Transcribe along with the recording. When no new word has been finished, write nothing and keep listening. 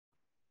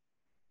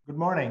Good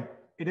morning.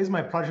 It is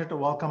my pleasure to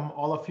welcome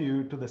all of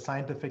you to the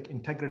Scientific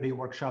Integrity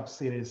Workshop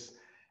series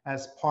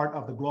as part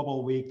of the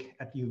Global Week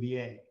at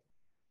UVA.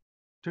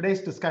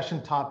 Today's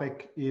discussion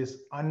topic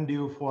is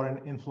undue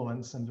foreign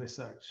influence in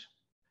research.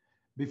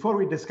 Before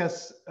we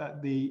discuss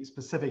the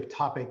specific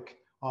topic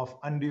of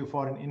undue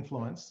foreign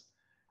influence,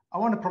 I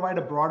want to provide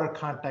a broader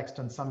context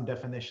and some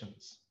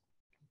definitions.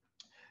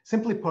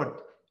 Simply put,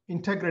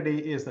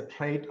 integrity is the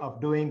trait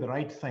of doing the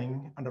right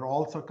thing under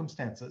all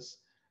circumstances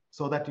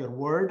so that your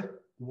word,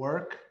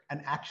 work,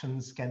 and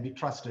actions can be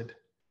trusted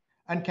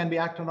and can be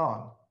acted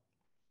on.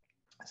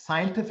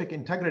 Scientific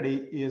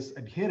integrity is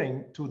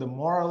adhering to the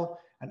moral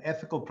and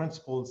ethical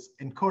principles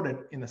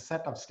encoded in a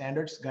set of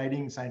standards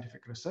guiding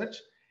scientific research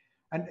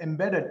and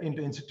embedded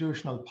into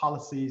institutional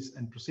policies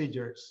and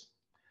procedures.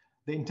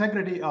 The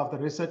integrity of the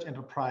research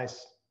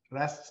enterprise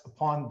rests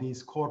upon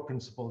these core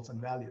principles and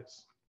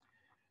values.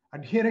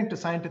 Adhering to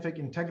scientific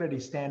integrity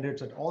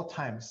standards at all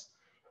times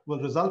will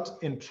result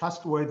in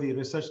trustworthy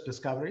research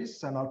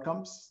discoveries and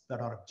outcomes that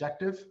are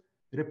objective,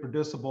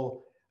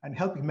 reproducible, and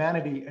help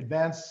humanity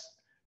advance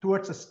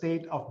towards a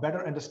state of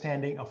better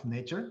understanding of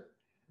nature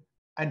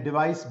and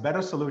devise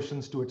better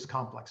solutions to its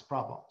complex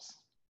problems.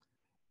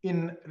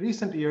 In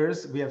recent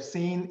years, we have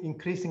seen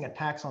increasing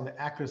attacks on the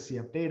accuracy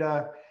of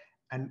data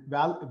and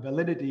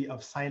validity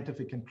of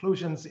scientific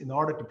conclusions in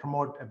order to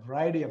promote a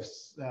variety of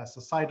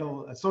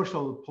societal,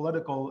 social,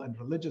 political, and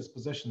religious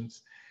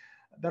positions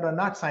that are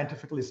not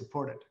scientifically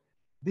supported.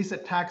 These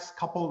attacks,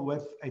 coupled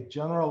with a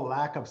general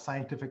lack of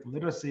scientific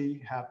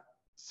literacy, have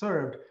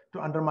served to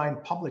undermine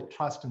public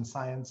trust in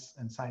science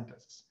and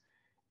scientists.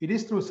 It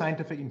is through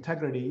scientific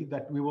integrity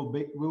that we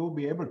will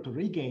be able to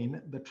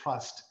regain the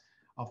trust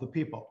of the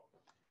people.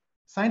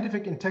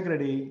 Scientific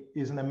integrity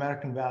is an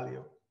American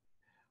value.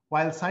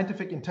 While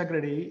scientific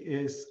integrity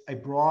is a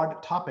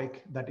broad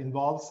topic that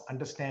involves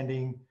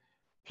understanding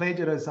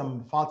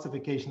plagiarism,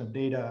 falsification of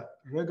data,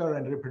 rigor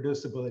and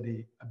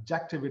reproducibility,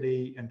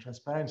 objectivity and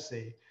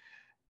transparency,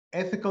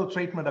 ethical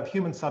treatment of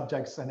human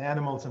subjects and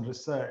animals in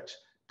research,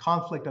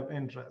 conflict of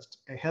interest,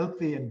 a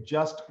healthy and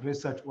just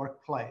research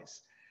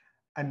workplace,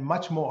 and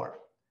much more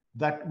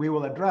that we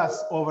will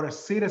address over a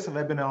series of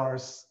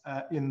webinars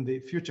in the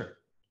future.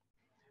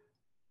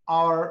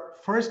 Our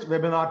first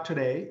webinar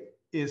today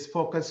is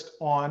focused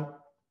on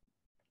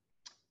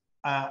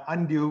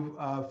undue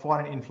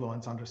foreign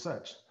influence on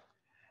research.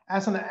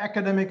 As an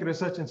academic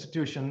research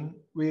institution,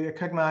 we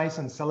recognize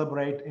and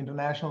celebrate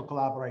international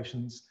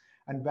collaborations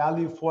and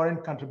value foreign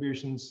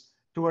contributions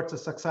towards the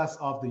success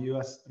of the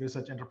US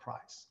research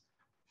enterprise.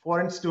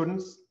 Foreign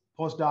students,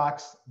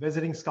 postdocs,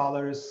 visiting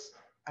scholars,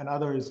 and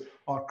others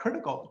are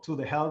critical to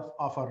the health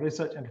of our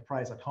research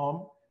enterprise at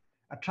home.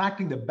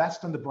 Attracting the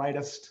best and the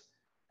brightest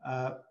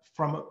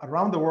from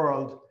around the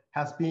world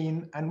has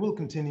been and will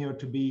continue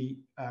to be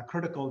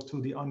critical to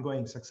the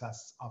ongoing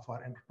success of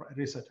our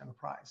research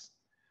enterprise.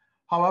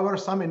 However,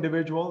 some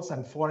individuals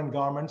and foreign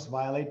governments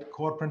violate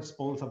core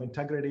principles of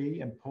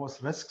integrity and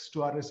pose risks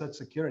to our research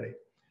security.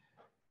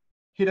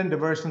 Hidden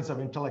diversions of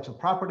intellectual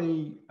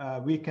property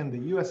weaken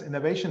the US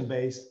innovation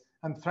base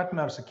and threaten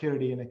our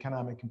security and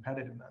economic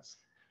competitiveness.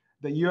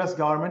 The US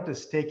government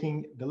is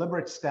taking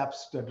deliberate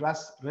steps to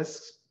address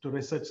risks to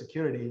research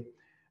security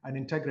and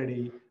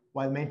integrity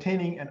while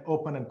maintaining an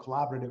open and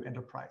collaborative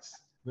enterprise.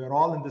 We are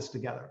all in this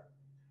together.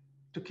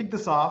 To kick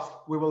this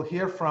off, we will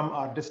hear from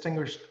our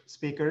distinguished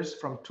speakers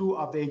from two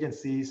of the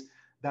agencies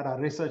that our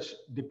research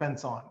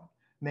depends on,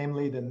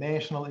 namely the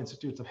National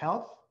Institutes of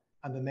Health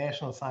and the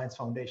National Science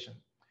Foundation.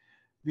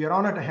 We are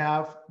honored to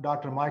have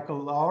Dr. Michael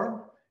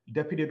Lauer,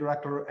 Deputy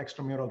Director,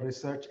 Extramural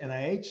Research,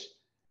 NIH,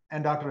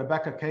 and Dr.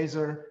 Rebecca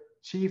Keiser,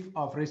 Chief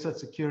of Research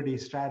Security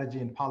Strategy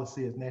and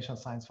Policy at National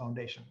Science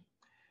Foundation.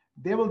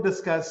 They will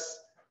discuss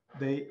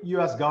the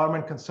US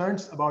government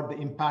concerns about the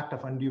impact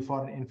of undue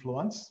foreign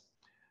influence,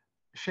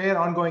 share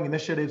ongoing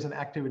initiatives and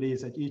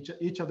activities at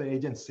each of the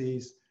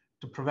agencies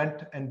to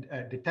prevent and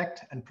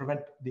detect and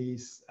prevent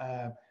these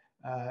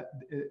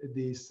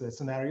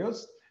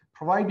scenarios,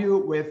 provide you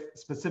with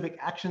specific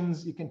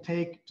actions you can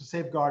take to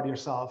safeguard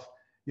yourself,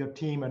 your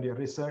team, and your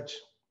research.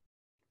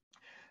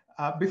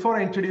 Before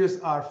I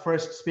introduce our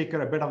first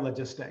speaker, a bit of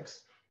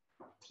logistics.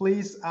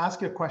 Please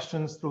ask your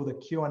questions through the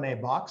Q&A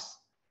box.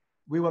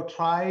 We will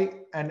try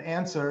and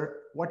answer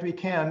what we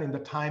can in the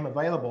time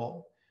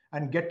available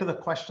and get to the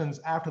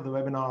questions after the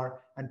webinar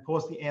and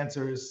post the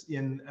answers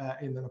in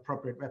an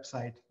appropriate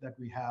website that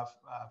we have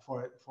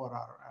for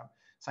our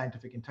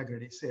scientific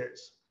integrity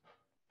series.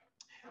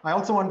 I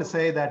also want to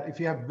say that if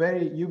you have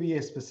very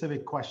UVA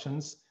specific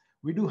questions,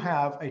 we do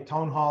have a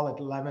town hall at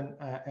 11,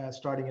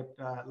 starting at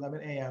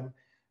 11 a.m.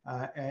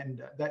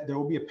 And there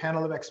will be a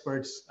panel of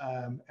experts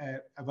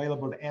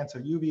available to answer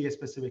UVA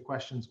specific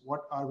questions.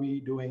 What are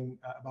we doing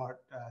about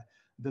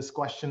this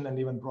question, and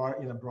even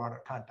broader, in a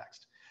broader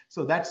context?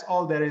 So that's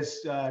all there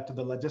is to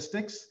the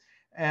logistics.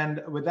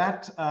 And with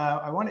that,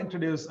 I want to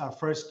introduce our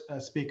first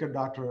speaker,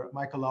 Dr.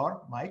 Michael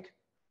Lauer. Mike.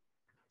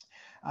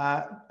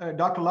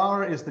 Dr.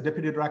 Lauer is the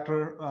Deputy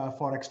Director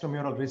for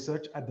Extramural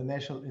Research at the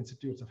National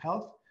Institutes of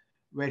Health.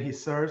 where he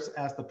serves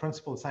as the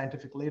principal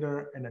scientific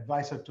leader and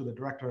advisor to the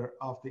director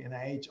of the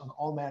NIH on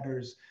all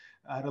matters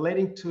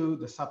relating to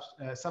the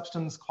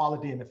substance,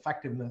 quality, and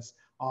effectiveness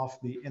of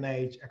the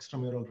NIH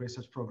Extramural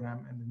Research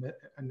Program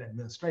and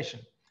administration.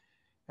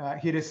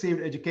 He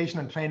received education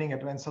and training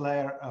at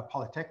Rensselaer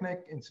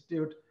Polytechnic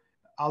Institute,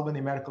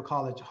 Albany Medical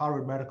College,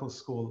 Harvard Medical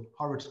School,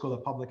 Harvard School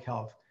of Public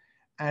Health,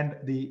 and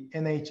the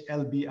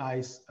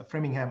NHLBI's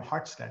Framingham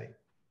Heart Study.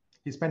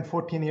 He spent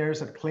 14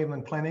 years at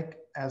Cleveland Clinic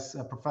as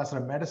a professor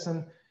of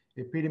medicine,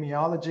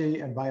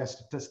 epidemiology, and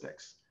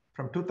biostatistics.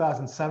 From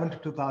 2007 to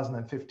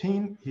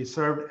 2015, he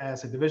served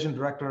as a division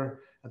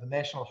director at the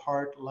National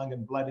Heart, Lung,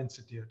 and Blood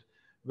Institute,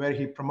 where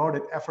he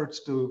promoted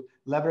efforts to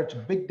leverage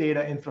big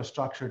data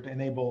infrastructure to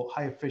enable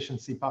high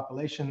efficiency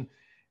population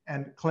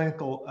and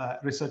clinical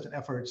research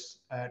efforts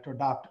to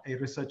adopt a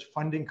research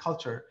funding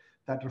culture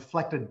that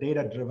reflected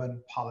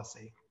data-driven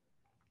policy.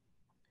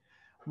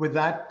 With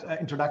that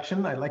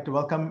introduction, I'd like to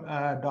welcome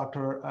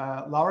Dr.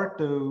 Lauer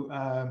to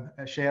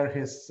share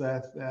his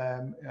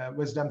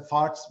wisdom,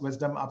 thoughts,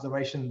 wisdom,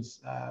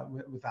 observations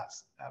with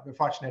us. We're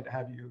fortunate to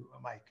have you,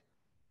 Mike.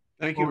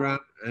 Thank you, Ram,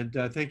 and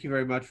thank you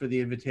very much for the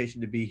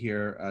invitation to be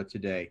here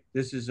today.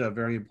 This is a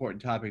very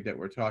important topic that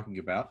we're talking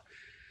about.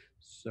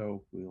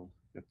 So we'll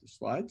get the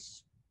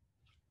slides.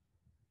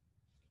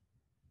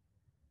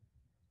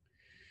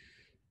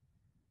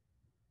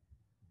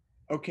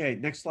 Okay,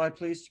 next slide,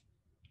 please.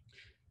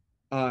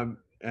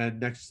 And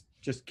next,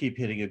 just keep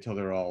hitting until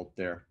they're all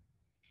there.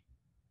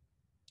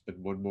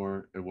 And one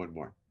more and one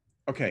more.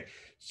 Okay,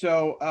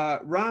 so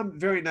Ram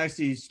very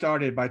nicely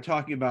started by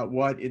talking about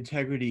what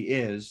integrity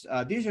is.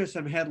 These are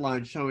some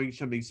headlines showing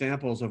some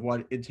examples of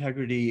what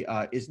integrity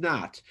is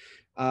not.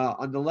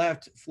 On the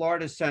left,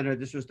 Florida Center,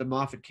 this was the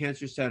Moffitt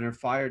Cancer Center,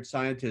 fired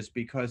scientists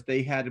because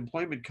they had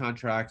employment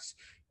contracts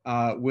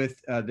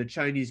with the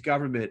Chinese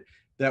government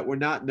that were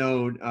not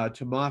known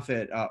to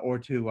Moffitt or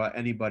to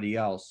anybody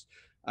else.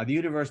 The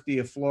University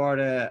of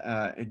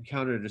Florida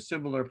encountered a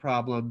similar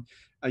problem.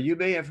 You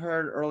may have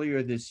heard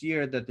earlier this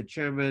year that the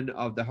chairman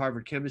of the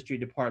Harvard Chemistry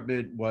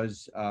Department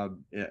was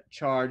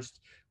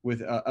charged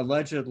with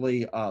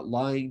allegedly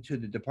lying to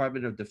the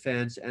Department of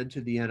Defense and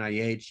to the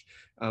NIH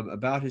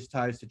about his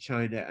ties to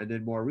China. And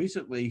then more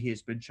recently, he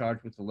has been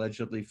charged with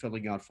allegedly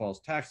filling out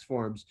false tax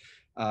forms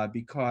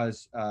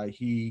because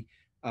he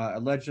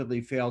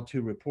allegedly failed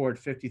to report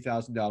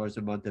 $50,000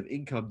 a month of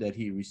income that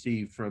he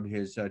received from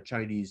his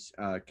Chinese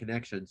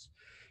connections.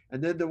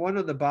 And then the one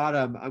on the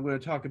bottom, I'm going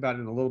to talk about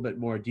in a little bit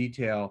more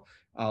detail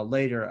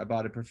later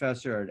about a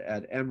professor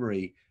at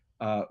Emory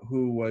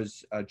who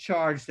was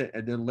charged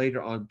and then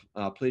later on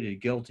pleaded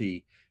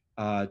guilty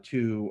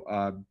to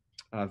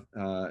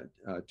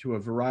a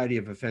variety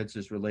of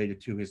offenses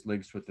related to his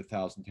links with the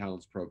Thousand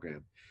Talents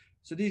program.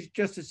 So these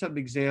just as some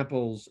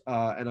examples,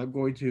 and I'm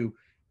going to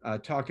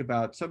talk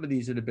about some of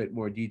these in a bit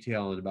more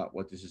detail and about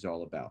what this is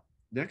all about.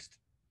 Next.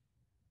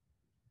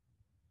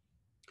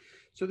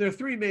 So there are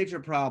three major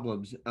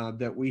problems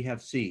that we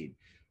have seen.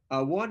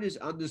 One is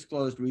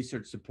undisclosed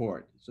research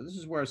support. So this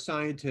is where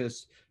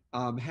scientists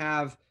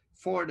have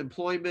foreign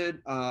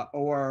employment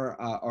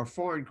or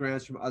foreign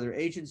grants from other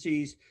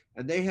agencies,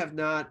 and they have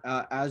not,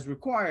 as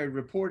required,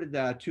 reported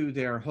that to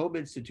their home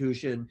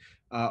institution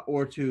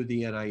or to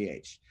the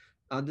NIH.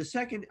 The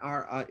second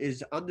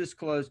is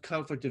undisclosed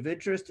conflict of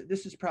interest.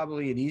 This is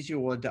probably an easier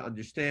one to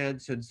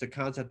understand since the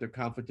concept of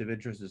conflict of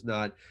interest is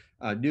not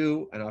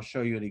new, and I'll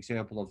show you an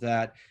example of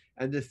that.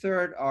 And the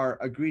third are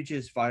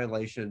egregious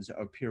violations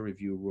of peer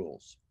review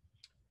rules.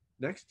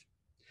 Next.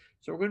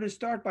 So we're going to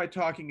start by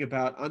talking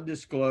about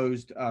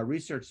undisclosed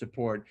research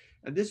support,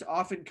 and this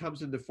often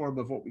comes in the form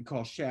of what we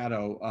call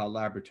shadow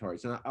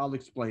laboratories, and I'll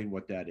explain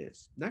what that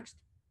is. Next.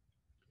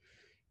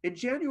 In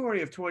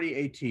January of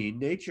 2018,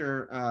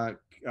 Nature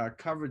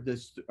covered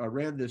this,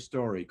 ran this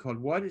story called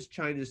 "What is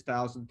China's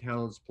Thousand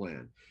Talents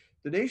Plan?"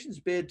 The nation's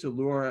bid to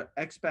lure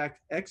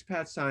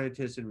expat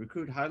scientists and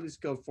recruit highly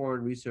skilled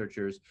foreign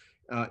researchers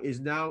is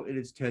now in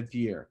its 10th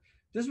year.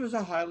 This was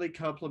a highly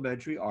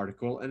complimentary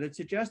article, and it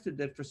suggested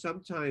that for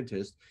some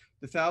scientists,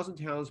 the Thousand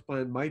Talents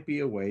Plan might be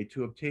a way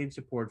to obtain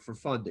support for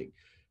funding.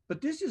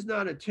 But this is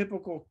not a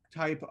typical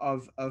type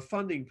of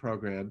funding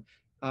program.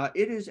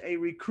 It is a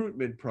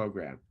recruitment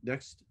program.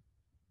 Next.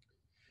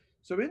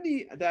 So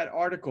in that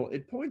article,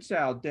 it points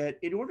out that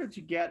in order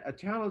to get a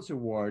talents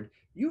award,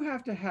 you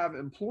have to have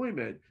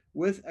employment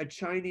with a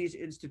Chinese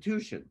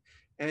institution.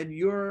 And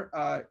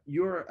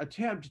your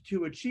attempt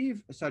to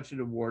achieve such an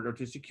award or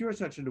to secure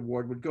such an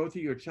award would go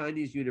through your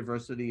Chinese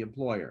university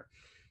employer.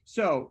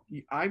 So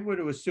I'm going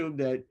to assume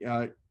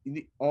that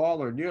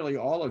all or nearly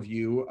all of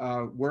you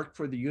work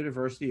for the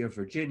University of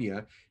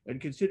Virginia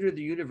and consider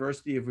the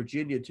University of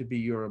Virginia to be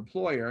your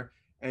employer.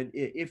 And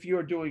if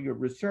you're doing your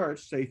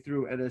research, say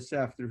through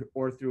NSF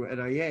or through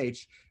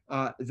NIH,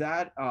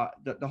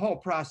 the whole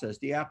process,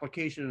 the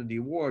application and the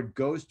award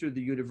goes through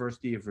the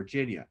University of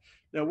Virginia.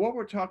 Now, what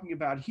we're talking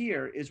about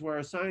here is where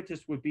a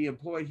scientist would be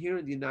employed here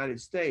in the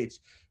United States,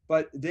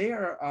 but they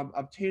are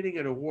obtaining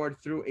an award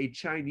through a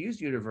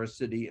Chinese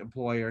university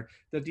employer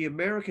that the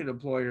American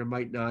employer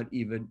might not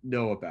even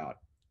know about.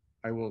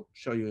 I will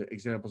show you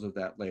examples of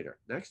that later.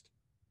 Next.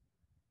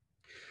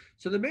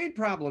 So the main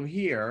problem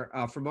here,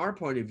 from our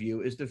point of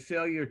view, is the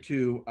failure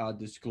to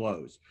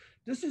disclose.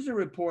 This is a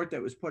report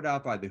that was put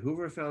out by the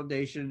Hoover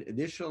Foundation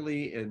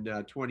initially in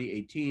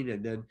 2018,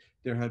 and then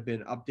there have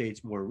been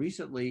updates more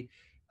recently.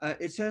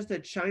 It says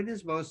that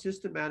China's most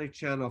systematic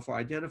channel for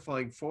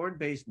identifying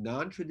foreign-based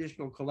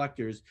non-traditional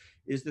collectors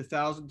is the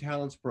Thousand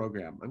Talents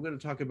program. I'm going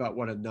to talk about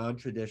what a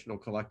non-traditional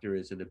collector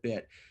is in a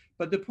bit.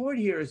 But the point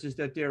here is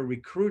that they're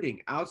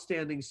recruiting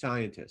outstanding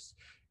scientists.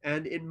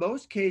 And in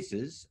most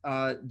cases,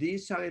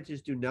 these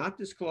scientists do not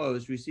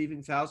disclose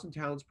receiving Thousand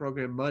Talents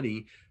program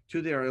money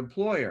to their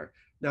employer.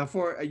 Now,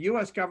 for a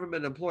U.S.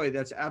 government employee,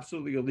 that's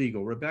absolutely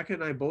illegal. Rebecca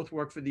and I both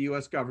work for the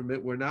U.S.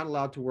 government. We're not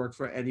allowed to work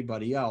for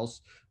anybody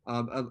else,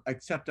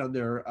 except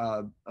under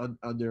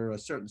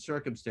certain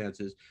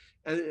circumstances.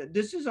 And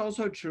this is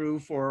also true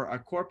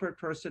for corporate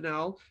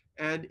personnel.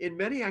 And in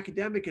many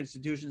academic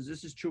institutions,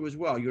 this is true as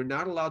well. You're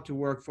not allowed to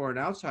work for an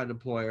outside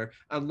employer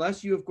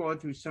unless you have gone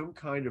through some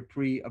kind of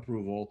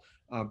pre-approval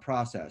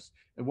process.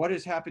 And what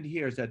has happened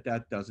here is that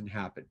that doesn't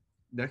happen.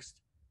 Next.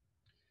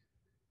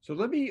 So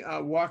let me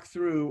walk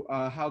through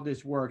how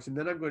this works, and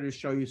then I'm going to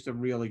show you some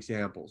real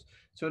examples.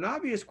 So an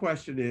obvious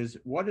question is,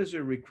 what is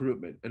a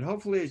recruitment? And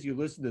hopefully as you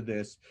listen to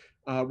this,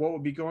 what will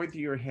be going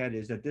through your head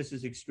is that this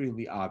is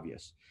extremely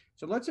obvious.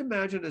 So let's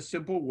imagine a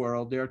simple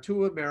world. There are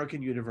two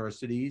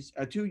universities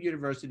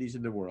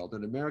in the world,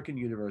 an American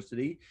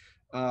university,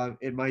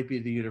 it might be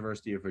the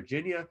University of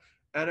Virginia,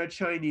 and a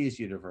Chinese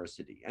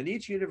university. And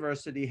each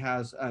university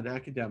has an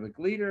academic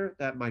leader,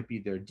 that might be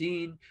their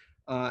dean,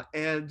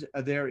 and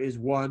there is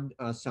one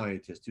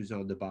scientist who's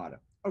on the bottom.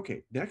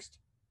 Okay, next.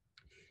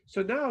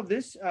 So now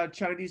this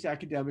Chinese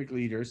academic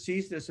leader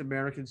sees this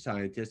American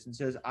scientist and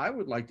says, I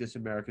would like this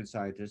American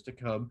scientist to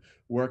come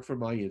work for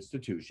my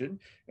institution.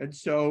 And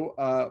so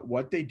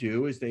what they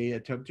do is they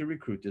attempt to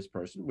recruit this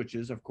person, which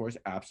is, of course,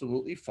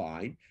 absolutely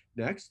fine.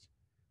 Next.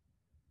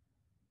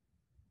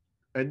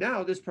 And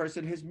now this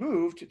person has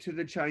moved to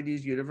the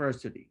Chinese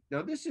university.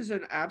 Now, this is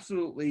an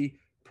absolutely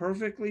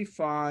perfectly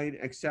fine,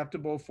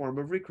 acceptable form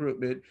of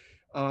recruitment.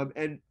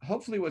 And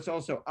hopefully what's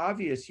also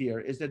obvious here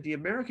is that the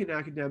American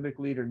academic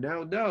leader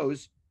now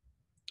knows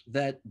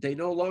that they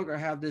no longer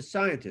have this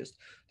scientist.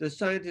 The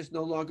scientist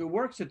no longer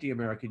works at the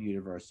American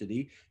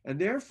university, and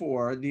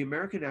therefore the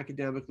American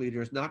academic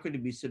leader is not going to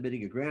be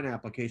submitting a grant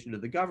application to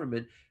the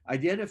government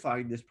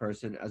identifying this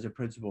person as a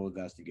principal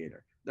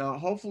investigator. Now,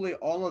 hopefully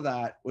all of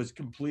that was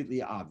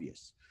completely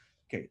obvious.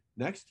 Okay,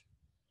 next.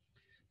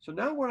 So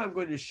now what I'm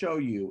going to show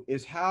you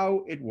is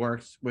how it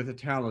works with a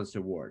Talents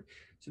Award.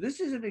 So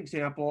this is an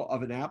example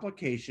of an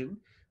application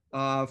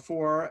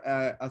for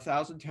a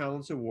Thousand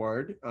Talents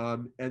Award,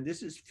 and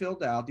this is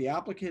filled out. The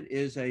applicant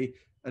is an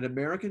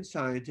American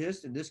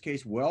scientist, in this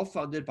case,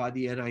 well-funded by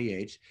the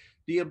NIH.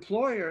 The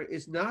employer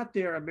is not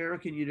their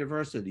American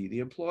university. The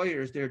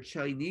employer is their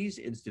Chinese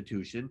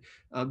institution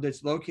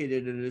that's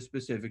located in a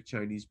specific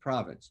Chinese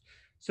province.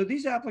 So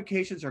these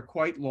applications are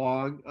quite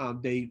long.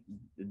 They,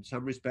 in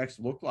some respects,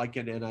 look like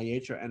an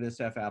NIH or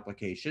NSF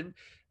application.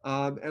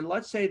 And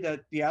let's say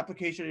that the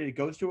application, it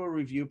goes through a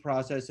review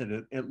process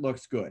and it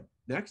looks good.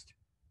 Next.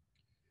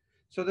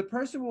 So the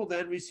person will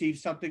then receive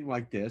something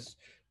like this,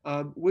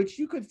 which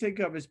you could think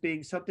of as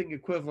being something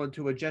equivalent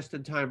to a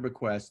just-in-time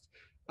request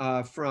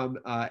from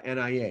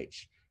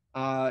NIH.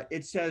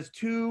 It says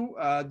to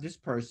this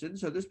person,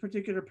 so this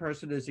particular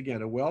person is,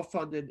 again, a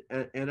well-funded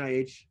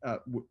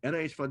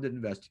NIH-funded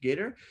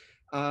investigator.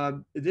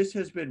 This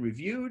has been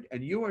reviewed,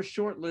 and you are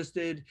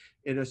shortlisted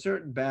in a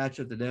certain batch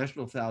of the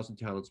National Thousand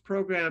Talents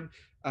Program.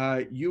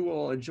 You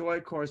will enjoy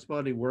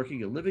corresponding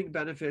working and living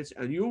benefits,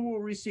 and you will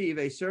receive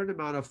a certain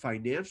amount of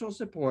financial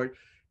support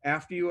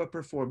after you have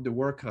performed the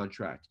work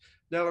contract.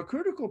 Now, a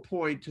critical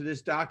point to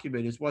this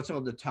document is what's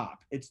on the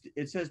top.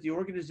 It says the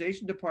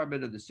Organization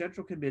Department of the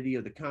Central Committee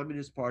of the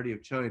Communist Party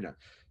of China.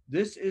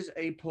 This is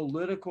a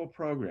political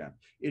program.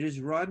 It is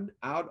run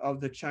out of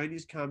the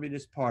Chinese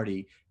Communist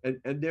Party,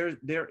 and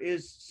there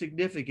is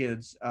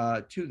significance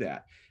to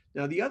that.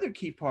 Now, the other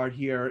key part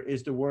here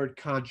is the word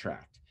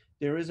contract.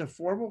 There is a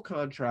formal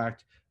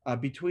contract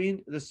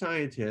between the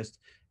scientist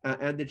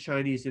and the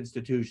Chinese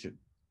institution.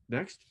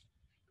 Next.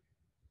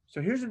 So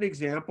here's an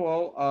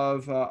example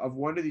of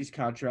one of these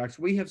contracts.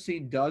 We have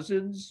seen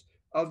dozens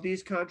of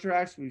these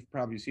contracts. We've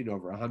probably seen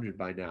over 100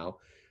 by now.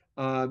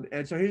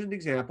 And so here's an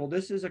example.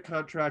 This is a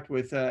contract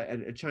with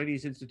a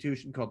Chinese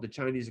institution called the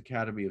Chinese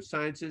Academy of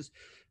Sciences.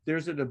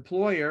 There's an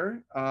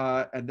employer,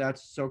 and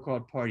that's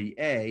so-called Party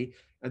A.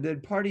 And then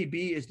Party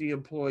B is the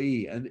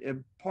employee.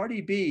 And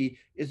Party B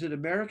is an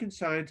American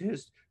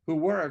scientist who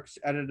works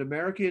at an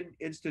American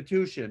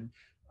institution,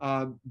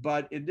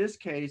 but in this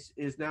case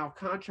is now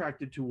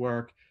contracted to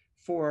work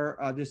for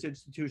this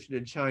institution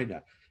in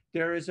China.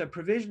 There is a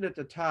provision at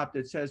the top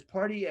that says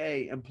Party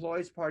A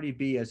employs Party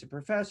B as a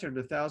professor in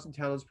the Thousand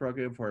Talents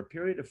program for a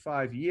period of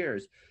 5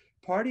 years.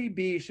 Party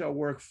B shall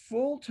work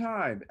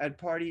full-time at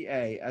Party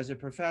A as a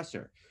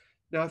professor.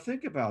 Now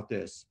think about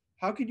this.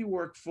 How can you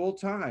work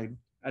full-time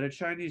at a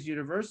Chinese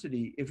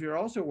university if you're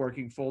also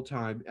working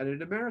full-time at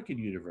an American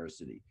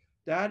university?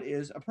 That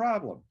is a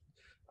problem.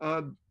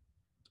 Um,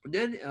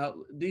 then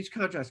these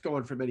contracts go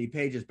on for many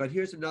pages, but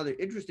here's another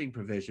interesting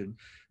provision,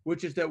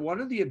 which is that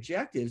one of the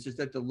objectives is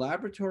that the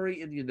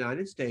laboratory in the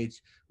United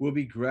States will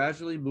be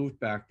gradually moved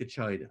back to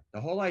China.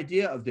 The whole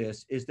idea of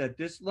this is that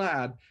this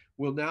lab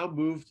will now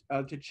move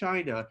to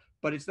China,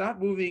 but it's not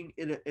moving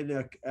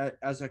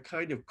as a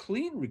kind of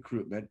clean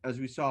recruitment as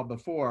we saw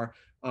before,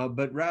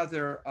 but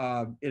rather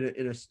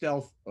in a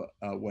stealth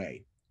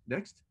way.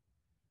 Next.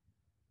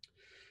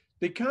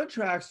 The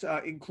contracts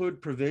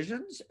include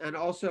provisions and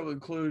also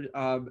include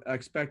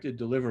expected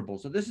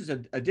deliverables. So this is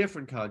a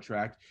different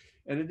contract,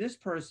 and in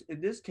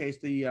this case,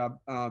 the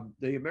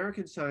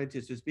American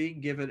scientist is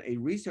being given a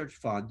research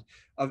fund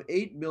of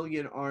 8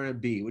 million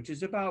RMB, which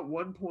is about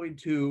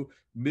 1.2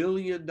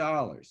 million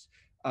dollars.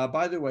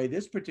 By the way,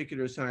 this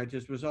particular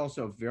scientist was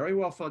also very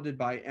well funded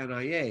by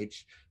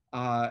NIH.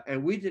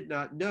 And we did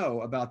not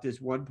know about this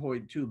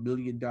 $1.2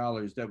 million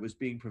that was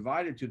being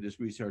provided to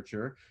this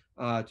researcher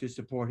to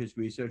support his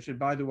research. And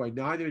by the way,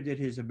 neither did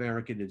his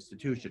American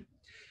institution.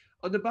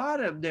 On the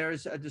bottom,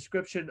 there's a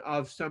description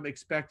of some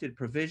expected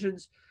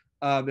provisions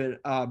and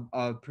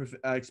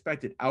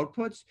expected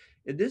outputs.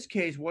 In this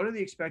case, one of the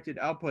expected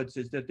outputs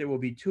is that there will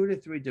be 2 to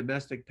 3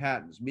 domestic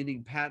patents,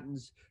 meaning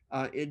patents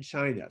in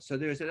China. So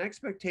there's an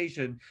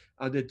expectation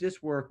that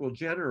this work will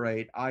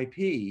generate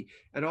IP,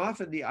 and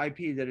often the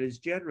IP that is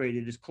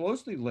generated is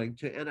closely linked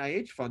to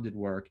NIH-funded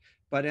work,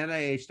 but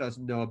NIH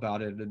doesn't know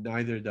about it, and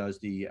neither does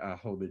the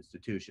home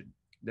institution.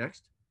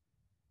 Next.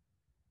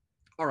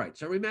 All right,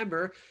 so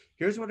remember,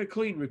 here's what a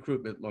clean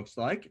recruitment looks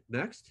like.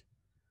 Next.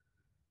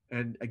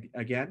 And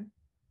again.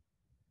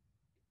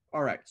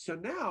 All right, so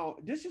now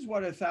this is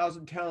what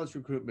 1,000 talents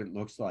recruitment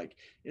looks like.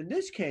 In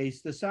this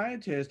case, the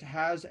scientist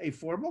has a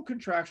formal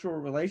contractual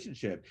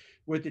relationship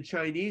with the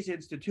Chinese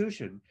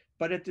institution,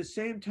 but at the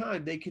same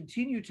time, they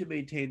continue to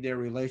maintain their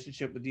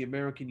relationship with the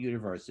American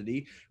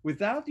university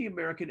without the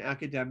American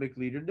academic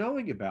leader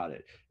knowing about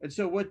it. And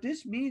so what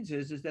this means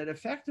is that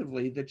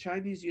effectively the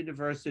Chinese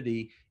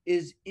university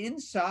is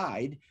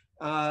inside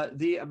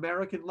the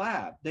American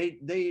lab.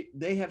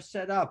 They have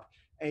set up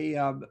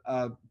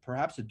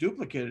perhaps a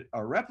duplicate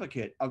or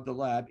replicate of the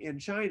lab in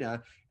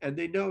China, and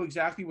they know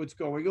exactly what's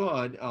going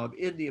on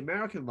in the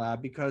American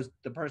lab because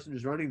the person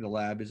who's running the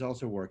lab is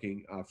also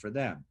working for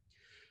them.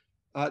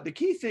 The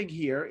key thing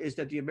here is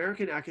that the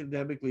American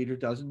academic leader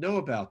doesn't know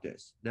about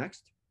this.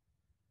 Next.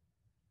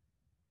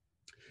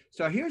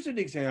 So here's an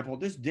example.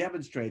 This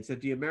demonstrates that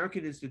the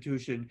American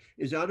institution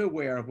is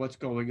unaware of what's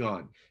going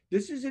on.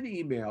 This is an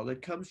email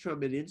that comes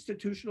from an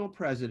institutional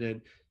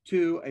president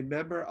to a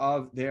member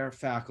of their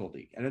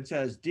faculty. And it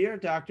says, "Dear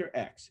Dr.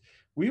 X,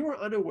 we were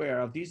unaware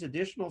of these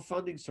additional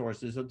funding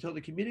sources until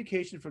the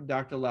communication from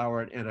Dr.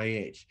 Lauer at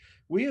NIH.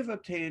 We have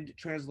obtained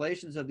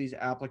translations of these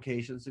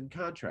applications and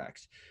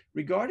contracts.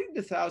 Regarding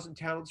the 1,000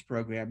 Talents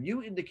program,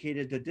 you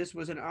indicated that this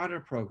was an honor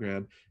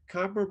program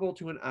comparable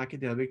to an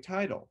academic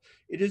title.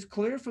 It is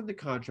clear from the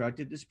contract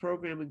that this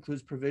program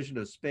includes provision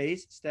of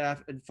space,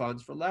 staff, and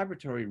funds for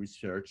laboratory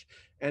research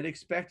and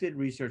expected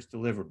research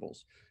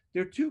deliverables."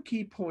 There are 2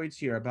 key points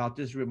here about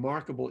this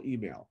remarkable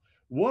email.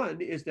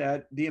 One is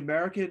that the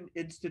American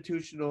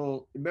institution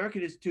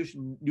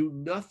knew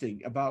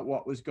nothing about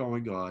what was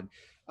going on.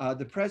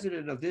 The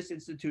president of this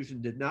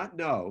institution did not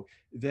know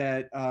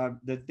that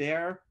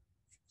their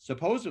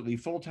supposedly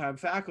full-time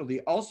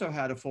faculty also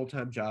had a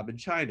full-time job in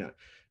China.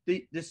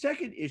 The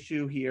second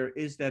issue here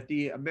is that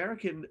the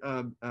American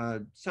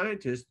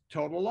scientist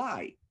told a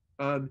lie.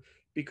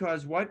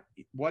 Because what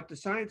the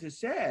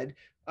scientist said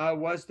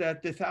was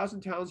that the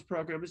 1,000 Talents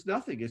program is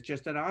nothing. It's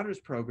just an honors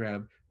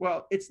program.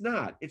 Well, it's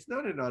not. It's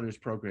not an honors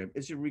program.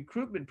 It's a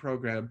recruitment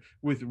program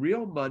with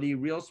real money,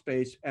 real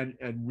space, and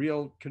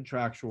real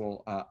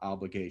contractual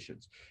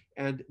obligations.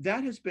 And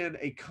that has been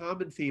a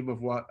common theme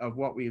of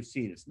what we have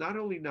seen. It's not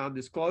only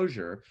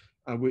non-disclosure,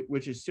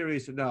 which is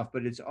serious enough,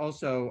 but it's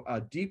also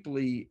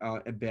deeply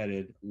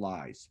embedded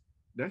lies.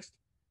 Next.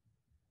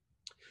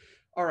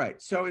 All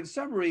right, so in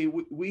summary,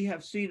 we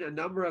have seen a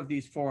number of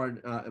these foreign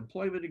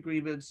employment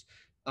agreements.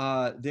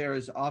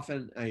 There's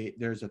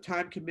a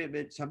time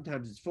commitment.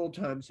 Sometimes it's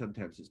full-time,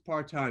 sometimes it's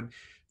part-time.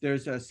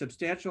 There's a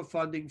substantial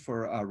funding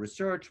for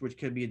research, which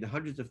can be in the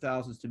hundreds of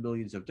thousands to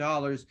millions of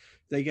dollars.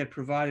 They get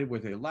provided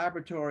with a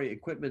laboratory,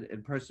 equipment,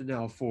 and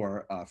personnel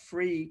for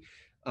free.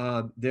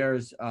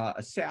 There's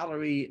a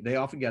salary. They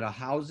often get a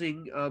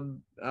housing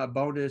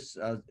bonus.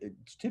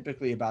 It's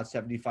typically about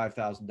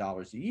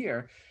 $75,000 a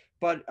year.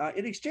 But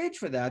in exchange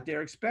for that,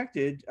 they're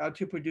expected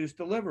to produce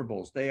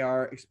deliverables. They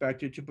are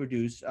expected to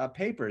produce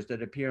papers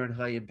that appear in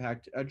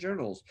high-impact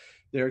journals.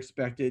 They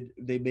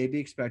may be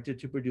expected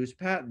to produce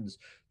patents.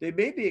 They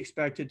may be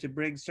expected to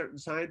bring certain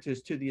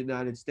scientists to the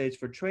United States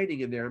for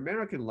training in their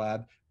American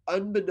lab,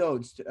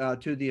 unbeknownst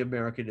to the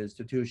American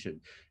institution.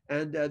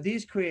 And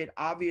these create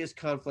obvious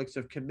conflicts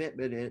of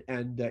commitment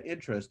and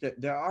interest.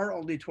 There are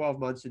only 12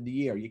 months in the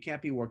year. You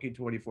can't be working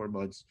 24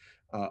 months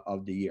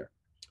of the year.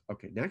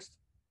 Okay, next.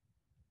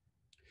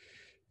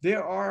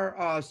 There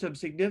are some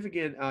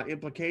significant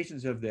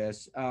implications of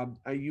this.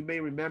 You may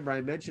remember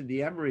I mentioned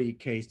the Emory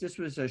case. This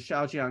was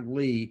Xiaojiang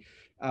Li.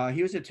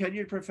 He was a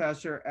tenured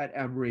professor at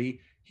Emory.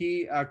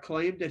 He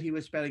claimed that he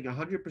was spending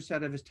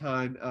 100% of his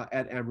time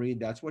at Emory,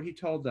 and that's what he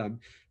told them.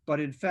 But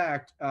in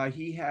fact,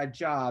 he had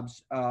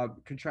jobs,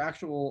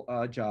 contractual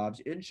jobs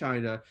in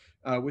China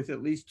with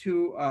at least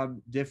two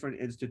different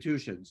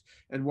institutions.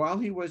 And while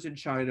he was in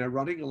China,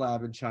 running a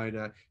lab in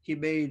China, he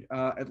made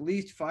at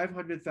least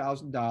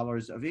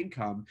 $500,000 of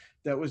income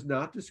that was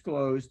not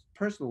disclosed,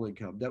 personal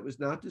income that was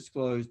not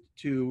disclosed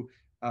to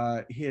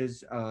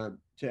to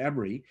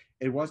Emory.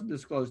 It wasn't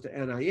disclosed to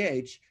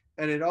NIH,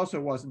 and it also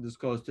wasn't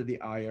disclosed to the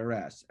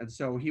IRS. And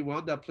so he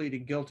wound up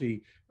pleading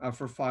guilty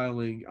for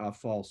filing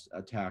false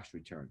tax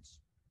returns.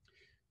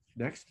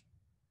 Next.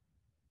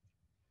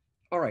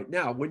 All right.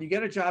 Now, when you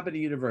get a job at a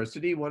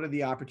university, one of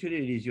the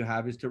opportunities you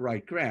have is to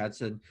write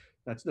grants, and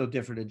that's no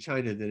different in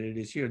China than it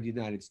is here in the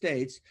United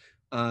States.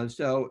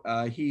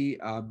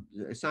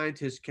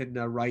 Scientists can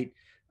write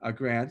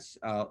grants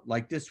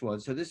like this one.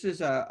 So this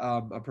is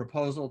a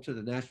proposal to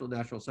the National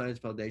Natural Science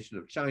Foundation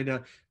of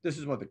China. This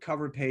is what the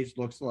cover page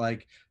looks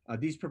like.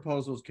 These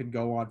proposals can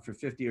go on for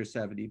 50 or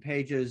 70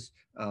 pages.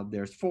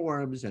 There's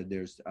forms and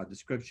there's a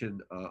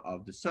description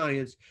of the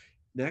science.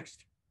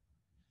 Next.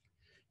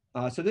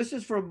 So this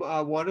is from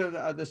one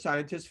of the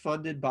scientists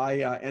funded by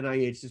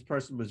NIH. This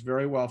person was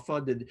very well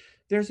funded.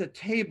 There's a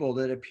table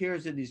that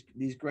appears in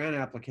these grant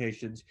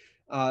applications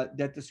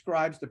that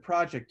describes the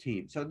project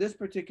team. So in this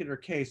particular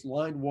case,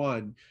 line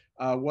one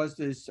was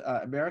this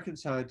American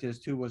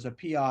scientist who was a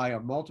PI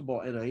on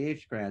multiple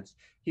NIH grants.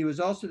 He was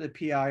also the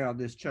PI on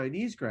this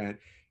Chinese grant.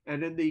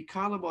 And in the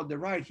column on the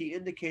right, he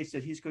indicates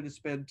that he's going to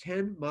spend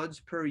 10 months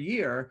per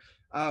year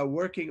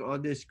working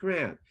on this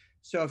grant.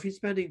 So if he's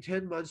spending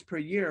 10 months per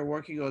year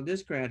working on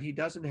this grant, he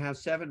doesn't have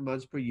 7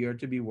 months per year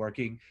to be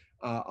working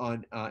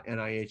on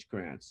NIH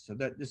grants. So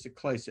that this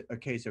is a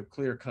case of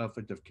clear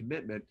conflict of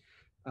commitment.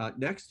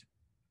 Next.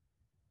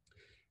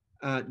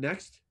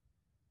 Next.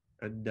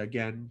 And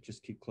again,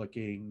 just keep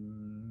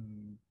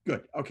clicking.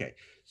 Good. Okay.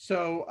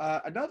 So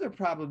another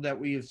problem that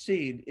we have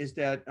seen is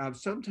that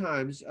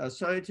sometimes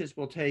scientists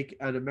will take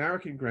an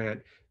American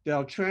grant,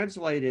 they'll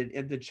translate it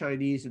into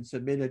Chinese and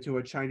submit it to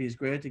a Chinese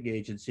granting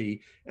agency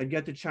and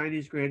get the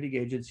Chinese granting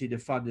agency to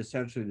fund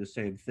essentially the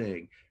same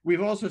thing.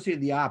 We've also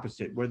seen the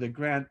opposite, where the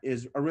grant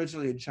is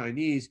originally in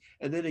Chinese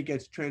and then it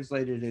gets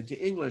translated into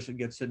English and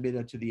gets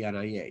submitted to the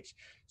NIH.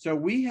 So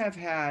we have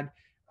had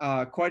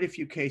quite a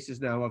few cases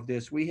now of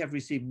this. We have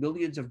received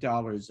millions of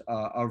dollars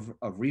of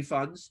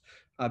refunds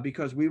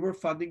because we were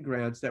funding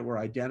grants that were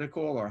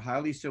identical or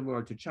highly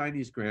similar to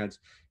Chinese grants,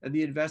 and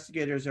the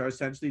investigators are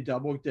essentially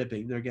double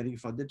dipping. They're getting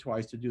funded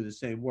twice to do the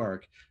same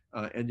work,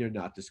 and they're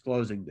not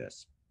disclosing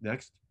this.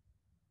 Next.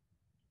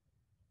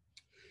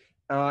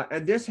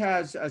 And this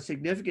has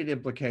significant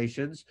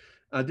implications.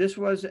 This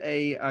was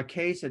a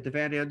case at the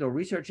Van Andel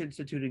Research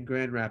Institute in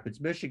Grand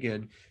Rapids,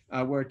 Michigan,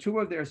 where two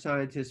of their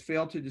scientists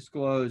failed to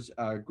disclose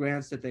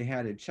grants that they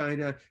had in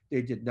China.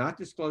 They did not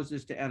disclose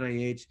this to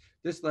NIH.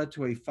 This led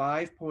to a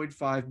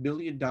 $5.5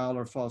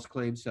 million false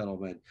claim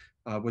settlement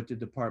with the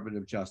Department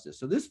of Justice.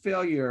 So this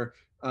failure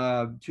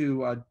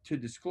to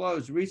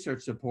disclose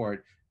research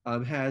support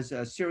has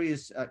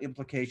serious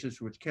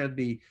implications, which can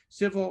be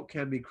civil,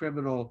 can be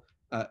criminal,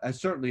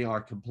 certainly our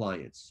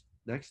compliance.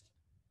 Next.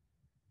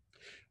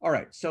 All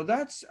right, so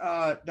that's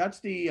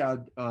the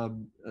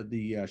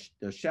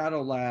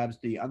shadow labs,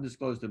 the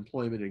undisclosed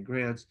employment and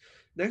grants.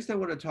 Next, I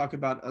want to talk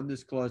about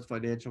undisclosed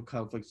financial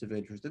conflicts of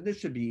interest, and this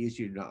should be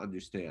easier to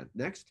understand.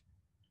 Next.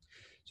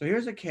 So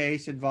here's a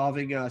case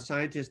involving a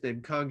scientist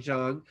named Kang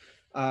Zhang.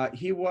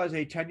 He was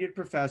a tenured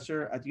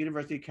professor at the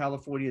University of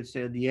California in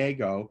San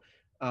Diego.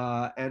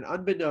 And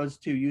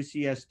unbeknownst to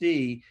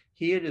UCSD,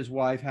 he and his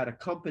wife had a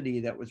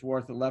company that was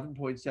worth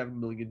 $11.7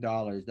 million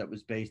that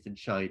was based in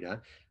China.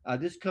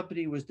 This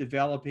company was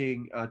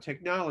developing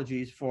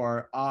technologies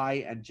for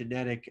eye and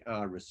genetic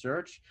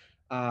research.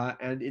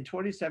 And in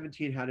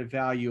 2017 had a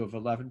value of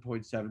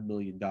 $11.7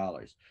 million.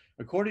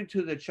 According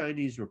to the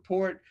Chinese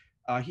report,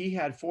 he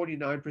had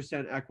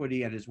 49%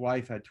 equity and his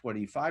wife had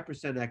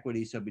 25%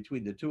 equity. So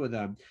between the two of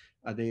them,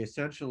 they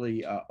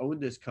essentially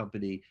owned this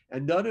company.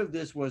 And none of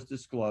this was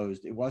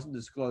disclosed. It wasn't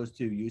disclosed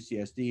to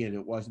UCSD and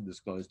it wasn't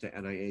disclosed to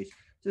NIH.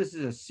 So this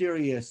is a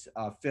serious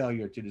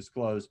failure to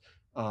disclose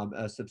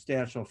a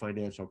substantial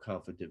financial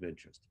conflict of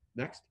interest.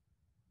 Next.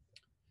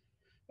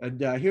 And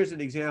here's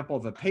an example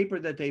of a paper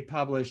that they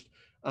published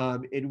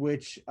in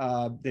which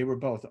they were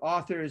both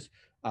authors.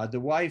 The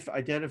wife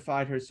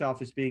identified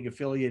herself as being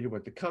affiliated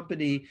with the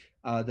company.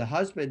 The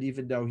husband,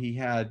 even though he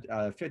had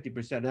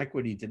 50%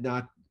 equity, did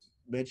not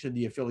mention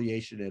the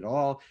affiliation at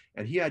all.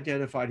 And he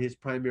identified his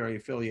primary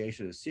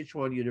affiliation as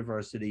Sichuan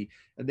University.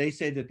 And they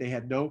say that they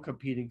had no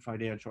competing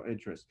financial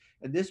interests.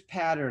 And this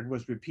pattern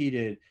was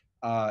repeated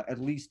at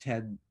least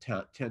 10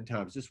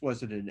 times. This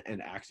wasn't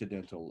an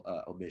accidental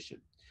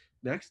omission.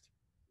 Next.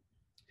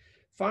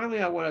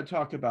 Finally, I want to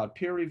talk about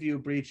peer review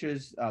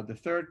breaches, the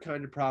third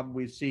kind of problem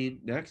we've seen.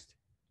 Next.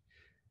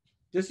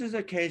 This is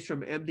a case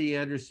from MD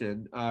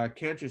Anderson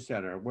Cancer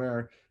Center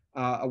where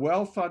a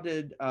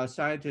well-funded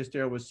scientist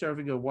there was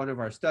serving in one of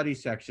our study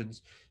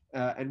sections.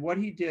 And what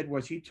he did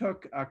was he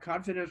took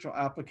confidential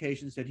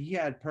applications that he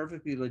had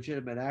perfectly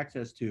legitimate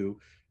access to,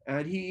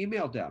 and he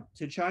emailed them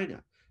to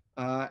China.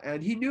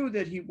 And he knew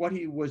that what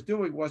he was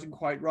doing wasn't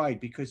quite right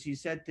because he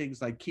said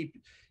things like keep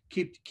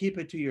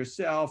it to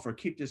yourself or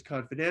keep this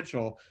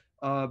confidential.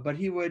 But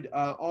he would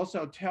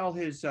also tell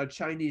his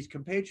Chinese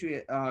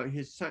compatriot,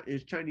 his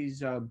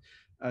Chinese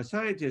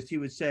scientist, he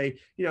would say,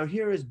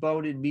 here is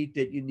bone and meat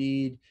that you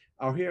need,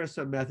 or here are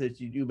some methods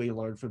you may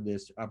learn from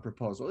this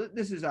proposal.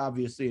 This is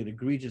obviously an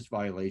egregious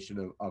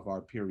violation of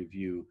our peer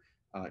review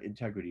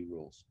integrity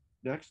rules.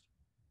 Next.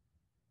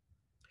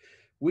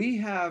 We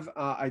have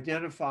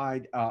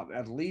identified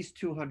at least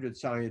 200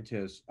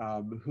 scientists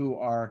who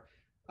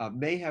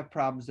may have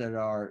problems that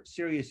are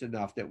serious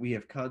enough that we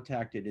have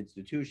contacted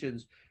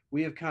institutions.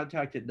 We have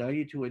contacted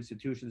 92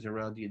 institutions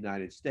around the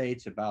United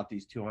States about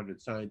these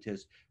 200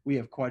 scientists. We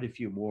have quite a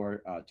few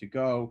more to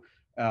go.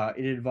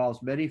 It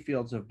involves many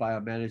fields of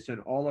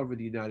biomedicine all over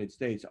the United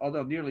States,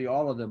 although nearly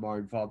all of them are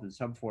involved in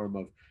some form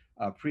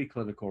of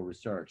preclinical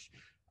research.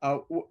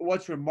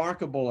 What's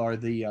remarkable are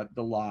the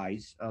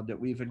lies that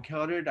we've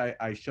encountered.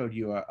 I showed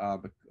you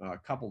a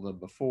couple of them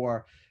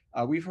before.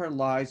 We've heard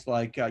lies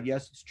like,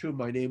 yes, it's true,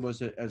 my name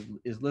is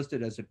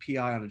listed as a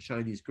PI on a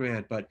Chinese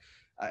grant, but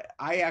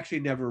I actually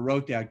never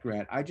wrote that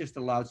grant. I just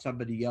allowed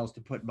somebody else to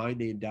put my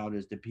name down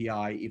as the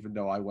PI, even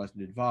though I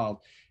wasn't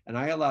involved. And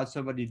I allowed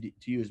somebody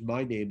to use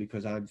my name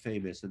because I'm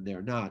famous and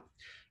they're not.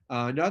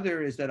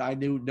 Another is that I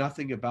knew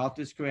nothing about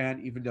this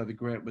grant, even though the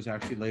grant was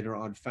actually later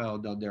on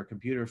found on their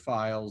computer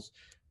files,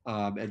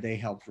 and they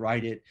helped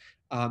write it.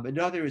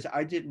 Another is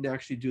I didn't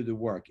actually do the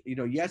work.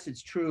 Yes,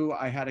 it's true,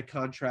 I had a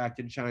contract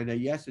in China.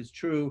 Yes, it's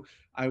true,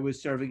 I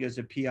was serving as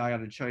a PI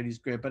on a Chinese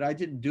grant, but I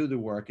didn't do the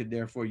work, and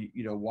therefore,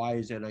 why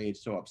is NIH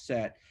so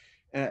upset?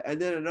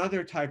 And then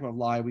another type of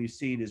lie we've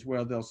seen is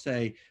where they'll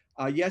say,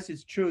 yes,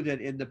 it's true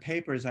that in the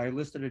papers I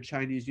listed a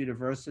Chinese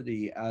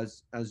university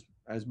as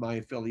my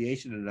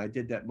affiliation, and I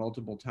did that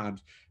multiple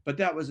times, but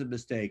that was a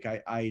mistake.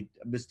 I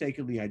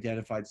mistakenly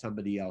identified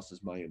somebody else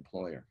as my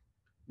employer.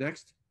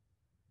 Next.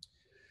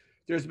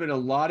 There's been a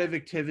lot of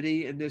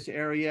activity in this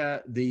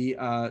area.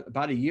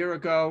 About a year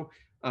ago,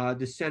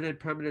 the Senate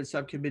Permanent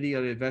Subcommittee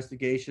on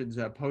Investigations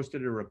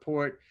posted a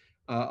report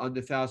on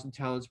the Thousand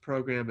Talents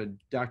Program, and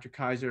Dr.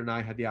 Keiser and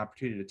I had the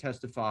opportunity to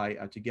testify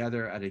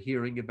together at a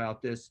hearing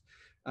about this.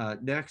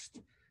 Next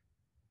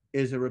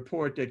is a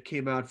report that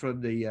came out from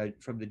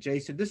the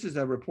Jason. This is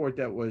a report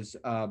that was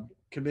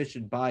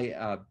commissioned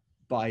by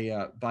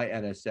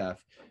NSF.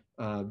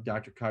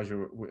 Dr.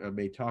 Keiser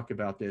may talk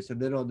about this.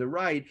 And then on the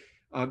right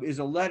is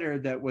a letter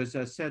that was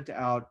sent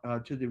out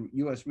to the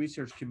U.S.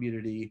 research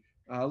community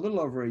a little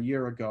over a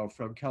year ago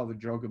from Kelvin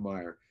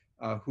Drogemeyer,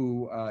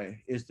 who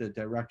is the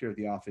director of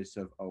the Office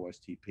of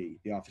OSTP,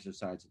 the Office of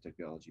Science and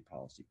Technology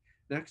Policy.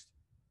 Next.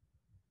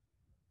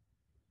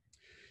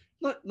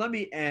 Let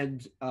me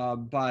end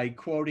by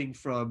quoting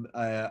from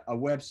a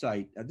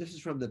website. This is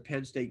from the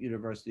Penn State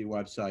University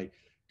website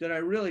that I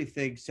really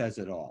think says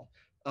it all.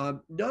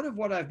 None of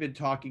what I've been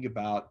talking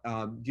about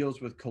deals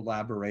with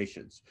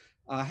collaborations.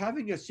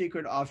 Having a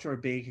secret offshore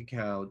bank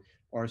account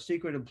or a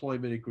secret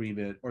employment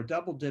agreement or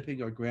double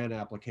dipping on grant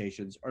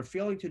applications or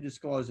failing to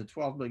disclose a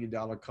 $12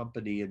 million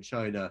company in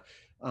China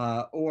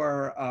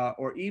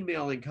or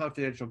emailing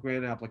confidential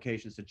grant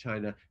applications to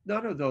China,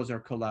 none of those are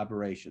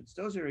collaborations.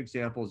 Those are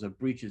examples of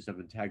breaches of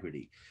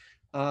integrity.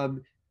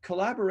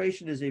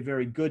 Collaboration is a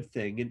very good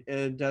thing.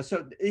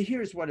 So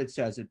here's what it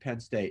says at Penn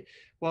State.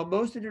 While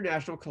most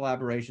international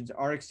collaborations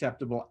are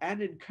acceptable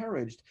and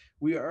encouraged,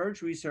 we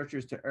urge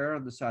researchers to err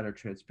on the side of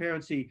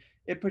transparency.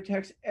 It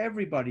protects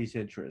everybody's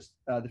interest,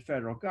 the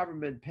federal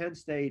government, Penn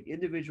State,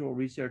 individual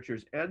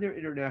researchers, and their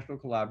international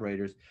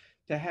collaborators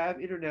to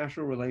have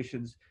international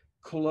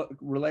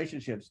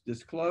relationships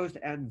disclosed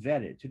and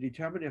vetted to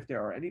determine if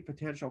there are any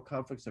potential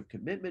conflicts of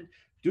commitment,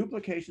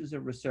 duplications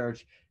of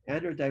research,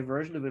 and or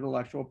diversion of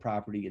intellectual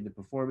property in the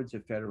performance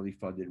of federally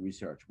funded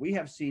research. We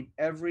have seen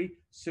every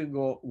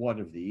single one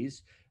of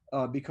these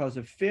because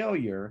of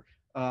failure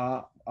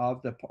on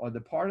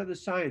the part of the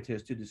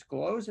scientists to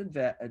disclose and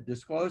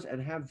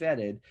have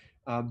vetted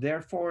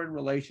their foreign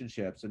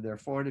relationships and their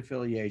foreign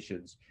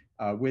affiliations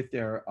with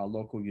their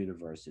local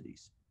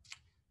universities.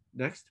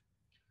 Next.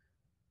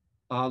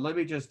 Let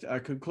me just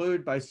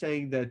conclude by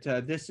saying that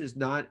this is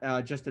not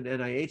just an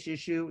NIH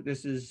issue.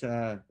 This is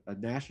a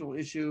national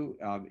issue.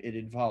 It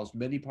involves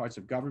many parts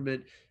of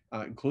government,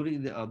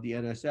 including the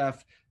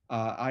NSF.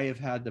 I have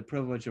had the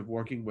privilege of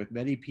working with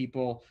many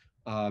people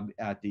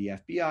at the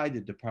FBI,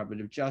 the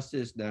Department of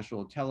Justice,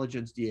 National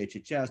Intelligence,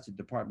 DHHS, the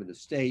Department of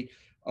State,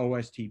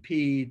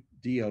 OSTP,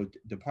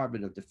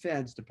 Department of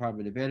Defense,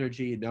 Department of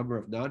Energy, a number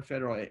of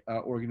non-federal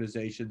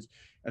organizations,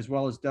 as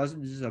well as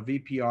dozens of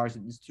VPRs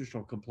and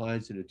institutional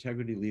compliance and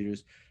integrity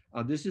leaders.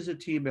 This is a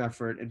team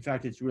effort. In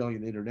fact, it's really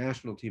an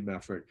international team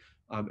effort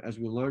as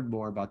we learn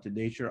more about the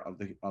nature of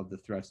the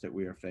threats that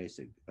we are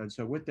facing. And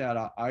so with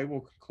that, I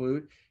will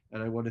conclude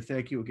And I want to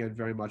thank you again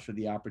very much for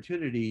the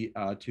opportunity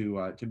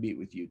to meet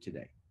with you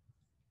today.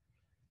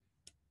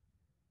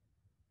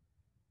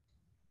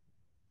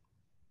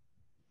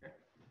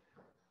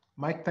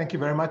 Mike, thank you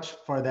very much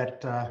for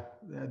that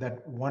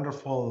that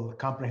wonderful,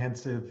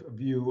 comprehensive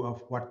view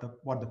of what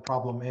the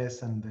problem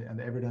is and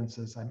the evidence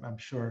is. I'm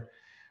sure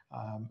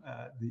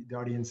the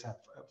audience have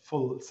a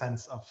full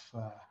sense of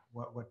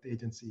what the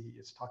agency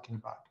is talking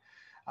about.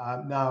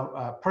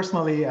 Now,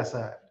 personally, as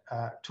a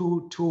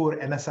two-tour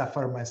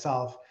NSFer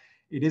myself,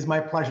 it is my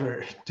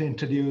pleasure to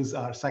introduce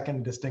our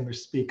second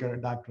distinguished speaker,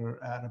 Dr.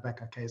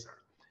 Rebecca Keiser.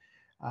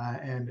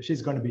 And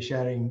she's going to be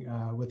sharing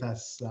with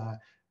us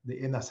the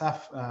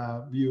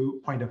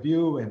NSF point of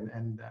view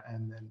and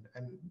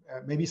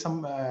maybe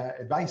some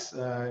advice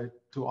to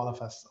all of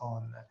us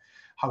on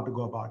how to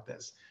go about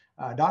this.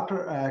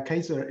 Dr.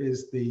 Keiser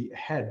is the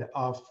head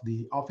of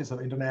the Office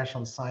of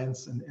International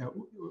Science and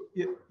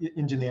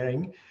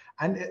Engineering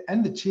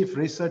and the Chief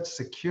Research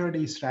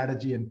Security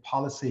Strategy and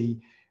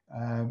Policy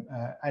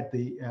at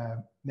the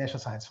National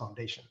Science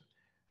Foundation.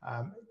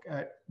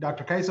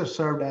 Dr. Keiser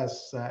served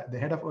as the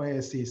head of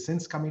OASC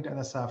since coming to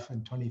NSF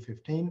in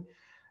 2015.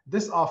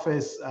 This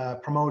office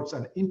promotes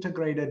an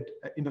integrated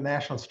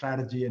international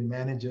strategy and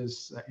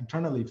manages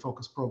internally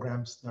focused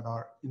programs that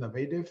are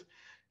innovative,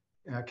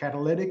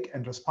 catalytic,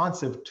 and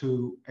responsive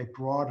to a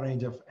broad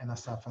range of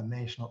NSF and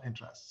national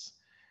interests.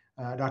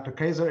 Dr.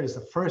 Keiser is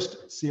the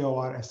first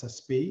COR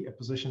SSP, a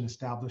position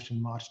established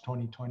in March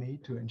 2020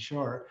 to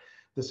ensure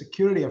the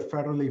security of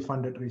federally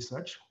funded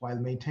research while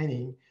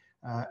maintaining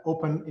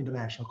open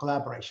international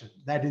collaboration.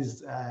 That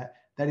is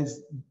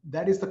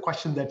the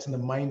question that's in the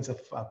minds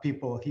of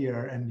people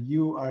here, and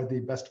you are the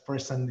best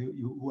person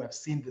who have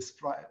seen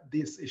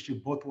this issue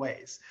both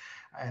ways,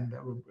 and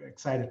we're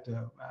excited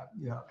to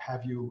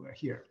have you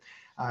here.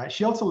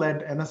 She also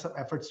led NSF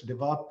efforts to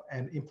develop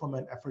and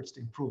implement efforts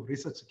to improve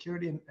research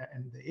security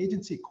and the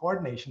agency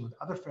coordination with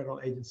other federal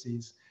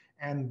agencies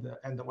and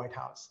the White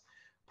House.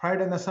 Prior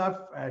to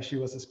NSF, she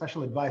was a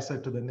special advisor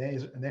to the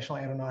National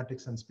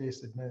Aeronautics and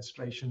Space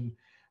Administration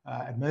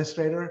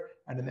administrator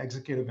and an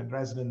executive in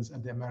residence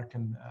at the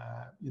American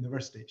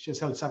University. She has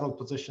held several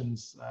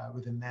positions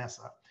within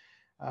NASA.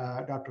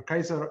 Dr.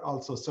 Keiser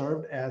also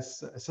served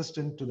as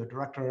assistant to the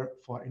director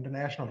for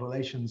international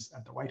relations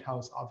at the White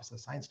House Office of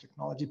Science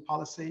Technology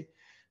Policy.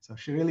 So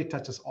she really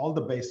touches all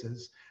the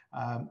bases,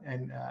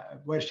 and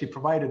where she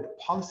provided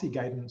policy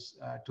guidance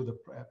to the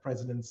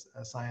president's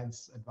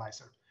science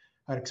advisor.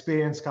 Her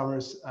experience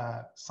covers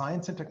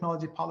science and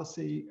technology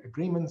policy,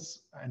 agreements,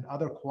 and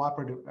other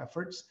cooperative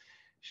efforts.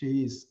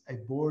 She's a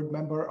board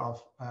member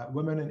of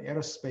Women in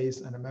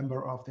Aerospace and a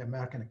member of the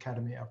American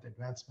Academy of the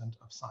Advancement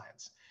of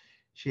Science.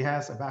 She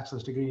has a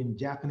bachelor's degree in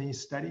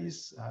Japanese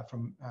studies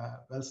from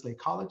Wellesley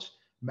College,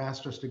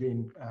 master's degree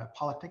in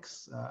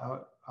politics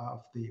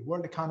of the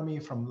world economy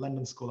from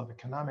London School of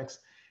Economics,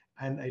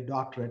 and a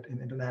doctorate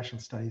in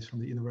international studies from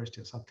the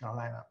University of South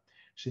Carolina.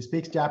 She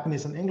speaks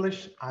Japanese and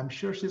English. I'm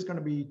sure she's going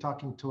to be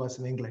talking to us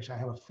in English. I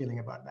have a feeling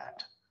about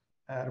that.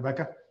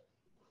 Rebecca?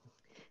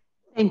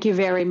 Thank you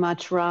very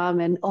much, Ram,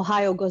 and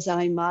Ohayo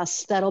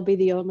gozaimasu. That'll be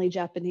the only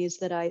Japanese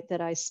that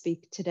I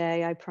speak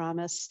today, I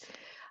promise.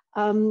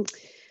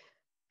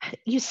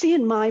 You see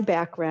in my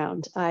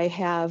background, I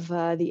have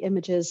the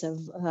images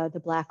of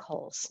the black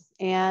holes,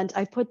 and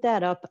I put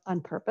that up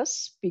on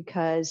purpose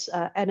because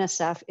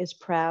NSF is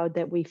proud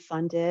that we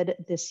funded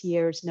this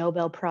year's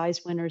Nobel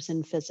Prize winners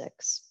in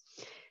physics,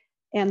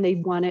 and they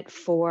won it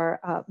for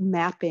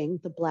mapping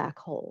the black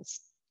holes.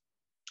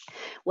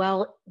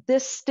 Well,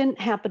 this didn't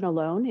happen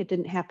alone. It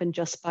didn't happen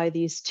just by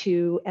these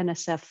two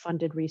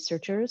NSF-funded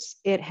researchers.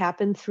 It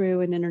happened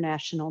through an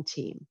international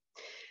team.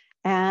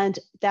 And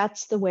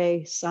that's the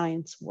way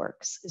science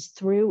works, is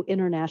through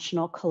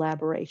international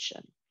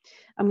collaboration.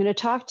 I'm going to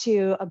talk to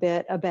you a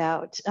bit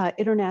about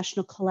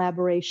international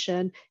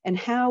collaboration and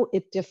how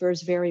it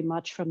differs very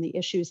much from the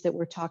issues that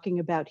we're talking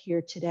about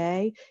here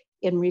today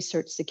in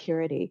research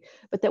security,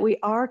 but that we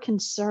are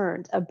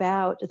concerned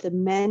about the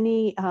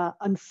many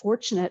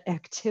unfortunate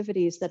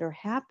activities that are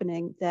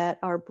happening that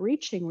are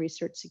breaching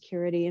research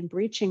security and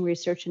breaching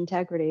research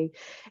integrity,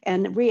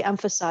 and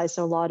re-emphasize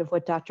a lot of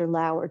what Dr.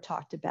 Lauer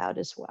talked about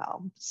as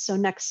well. So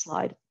next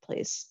slide,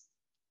 please.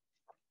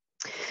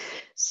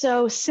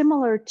 So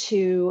similar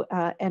to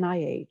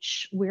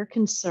NIH, we're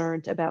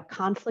concerned about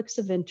conflicts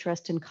of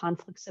interest and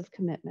conflicts of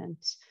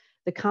commitment,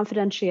 the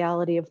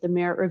confidentiality of the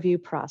merit review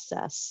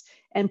process,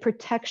 and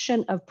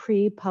protection of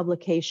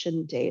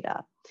pre-publication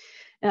data.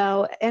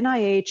 Now,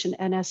 NIH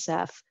and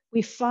NSF,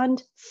 we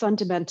fund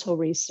fundamental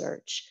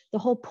research. The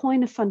whole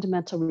point of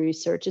fundamental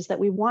research is that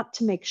we want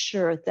to make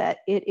sure that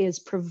it is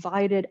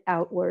provided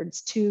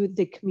outwards to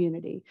the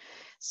community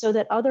so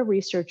that other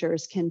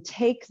researchers can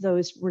take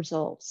those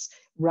results,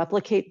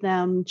 replicate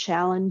them,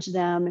 challenge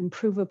them,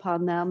 improve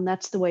upon them.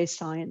 That's the way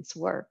science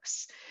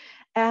works.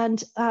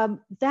 And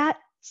that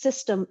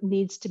system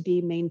needs to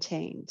be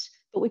maintained.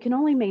 but we can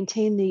only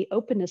maintain the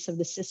openness of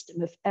the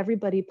system if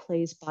everybody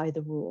plays by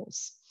the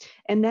rules.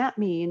 And that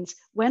means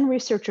when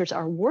researchers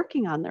are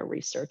working on their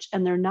research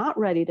and they're not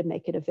ready to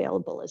make it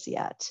available as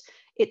yet,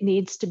 it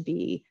needs to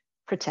be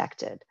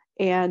protected.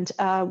 And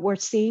we're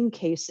seeing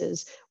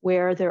cases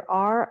where there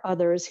are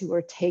others who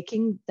are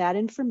taking that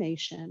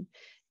information,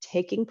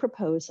 taking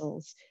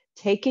proposals,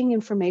 taking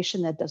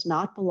information that does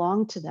not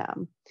belong to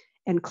them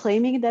and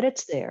claiming that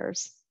it's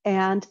theirs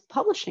and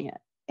publishing it.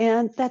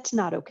 And that's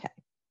not okay.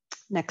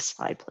 Next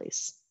slide,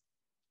 please.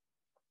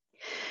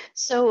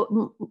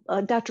 So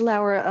Dr.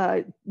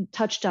 Lauer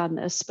touched on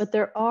this, but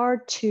there are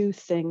two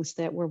things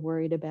that we're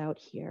worried about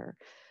here.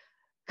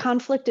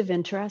 Conflict of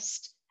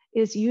interest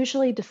is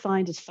usually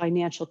defined as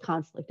financial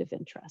conflict of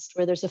interest,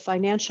 where there's a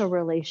financial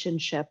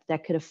relationship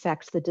that could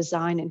affect the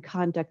design and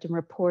conduct and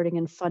reporting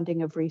and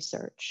funding of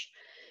research.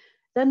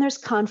 Then there's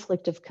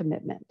conflict of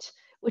commitment,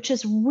 which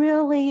is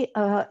really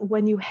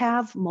when you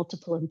have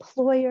multiple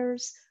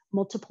employers,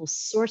 multiple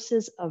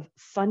sources of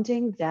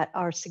funding that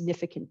are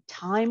significant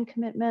time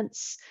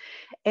commitments.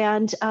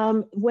 And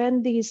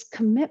when these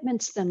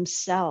commitments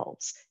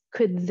themselves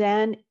could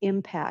then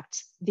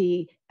impact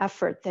the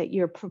effort that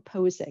you're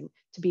proposing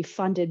to be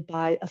funded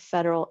by a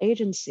federal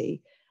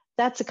agency,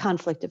 that's a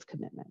conflict of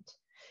commitment.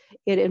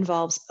 It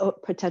involves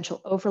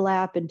potential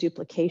overlap and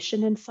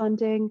duplication in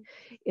funding.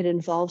 It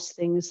involves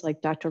things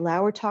like Dr.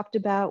 Lauer talked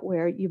about,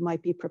 where you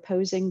might be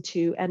proposing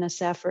to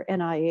NSF or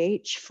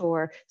NIH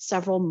for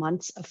several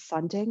months of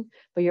funding,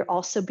 but you're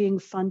also being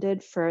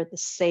funded for the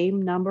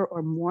same number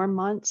or more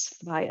months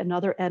by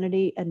another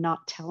entity and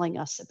not telling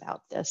us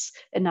about this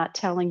and not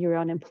telling your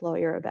own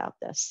employer about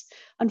this.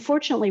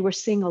 Unfortunately, we're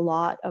seeing a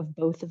lot of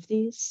both of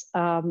these,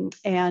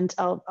 and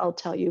I'll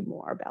tell you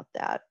more about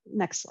that.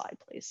 Next slide,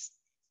 please.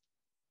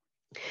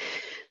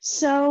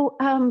 So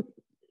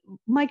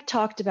Mike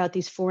talked about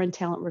these foreign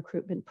talent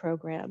recruitment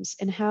programs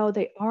and how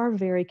they are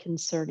very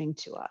concerning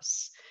to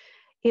us.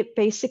 It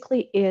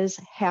basically is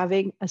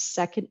having a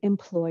second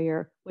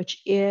employer,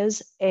 which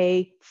is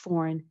a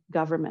foreign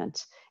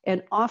government.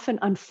 And often,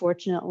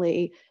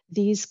 unfortunately,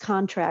 these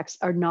contracts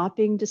are not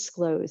being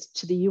disclosed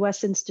to the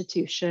US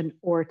institution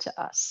or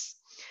to us.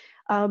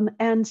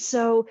 And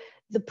so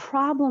the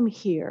problem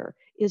here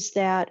is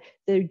that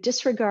they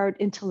disregard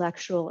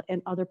intellectual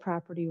and other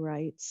property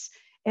rights,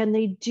 and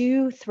they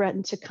do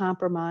threaten to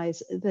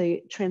compromise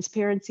the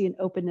transparency and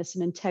openness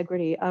and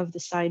integrity of the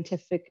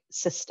scientific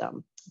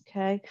system,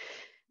 okay?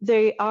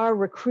 They are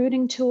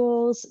recruiting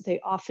tools. They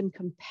often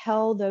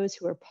compel those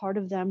who are part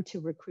of them to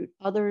recruit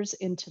others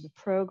into the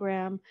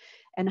program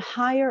and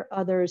hire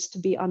others to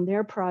be on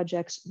their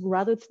projects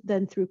rather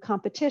than through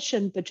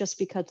competition, but just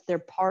because they're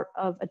part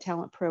of a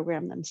talent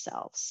program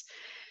themselves.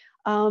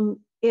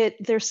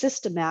 They're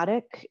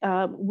systematic.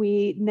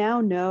 We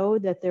now know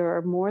that there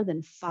are more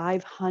than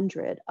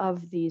 500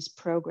 of these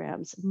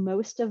programs.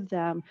 Most of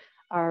them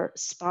are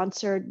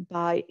sponsored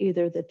by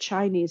either the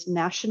Chinese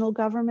national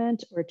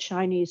government or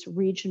Chinese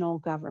regional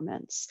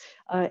governments,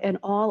 and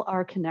all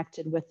are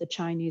connected with the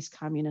Chinese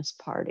Communist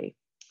Party.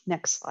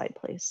 Next slide,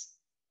 please.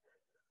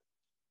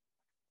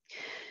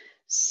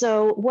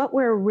 So what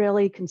we're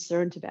really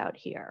concerned about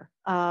here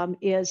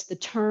is the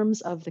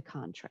terms of the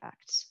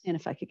contract. And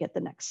if I could get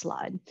the next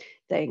slide,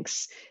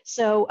 thanks.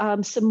 So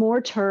some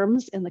more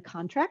terms in the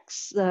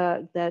contracts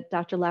that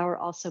Dr. Lauer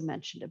also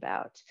mentioned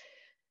about.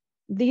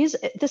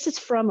 This is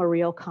from a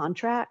real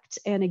contract.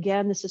 And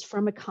again, this is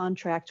from a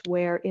contract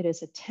where it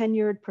is a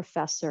tenured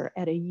professor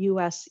at a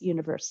US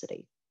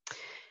university.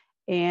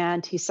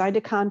 And he signed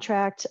a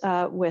contract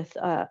with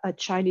a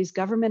Chinese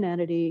government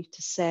entity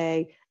to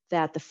say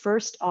that the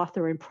first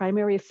author and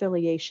primary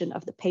affiliation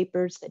of the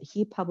papers that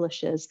he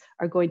publishes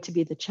are going to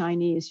be the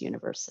Chinese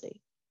university.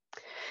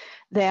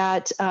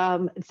 That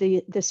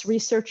this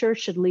researcher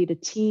should lead a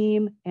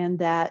team, and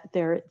that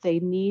they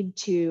need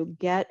to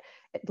get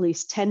at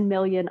least 10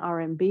 million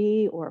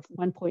RMB or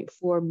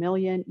 1.4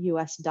 million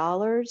US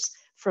dollars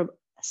from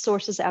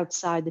sources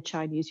outside the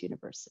Chinese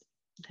university.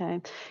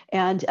 Okay,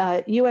 and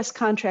US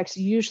contracts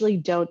usually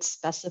don't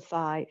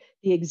specify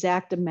the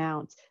exact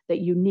amount that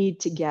you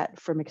need to get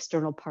from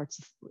external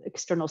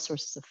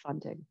sources of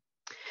funding.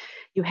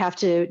 You have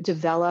to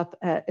develop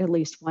at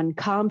least one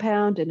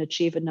compound and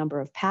achieve a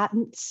number of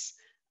patents.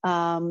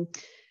 And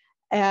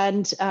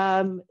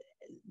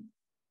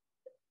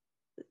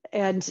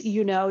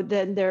you know,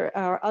 then there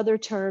are other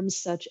terms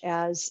such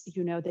as,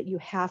 you know, that you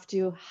have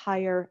to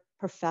hire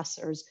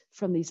professors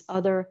from these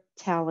other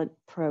talent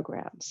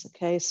programs,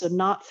 okay? So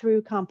not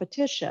through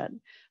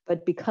competition,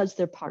 but because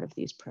they're part of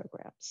these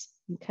programs,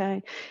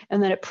 okay?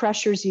 And then it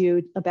pressures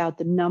you about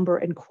the number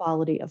and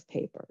quality of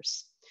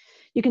papers.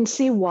 You can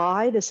see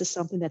why this is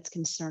something that's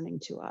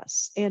concerning to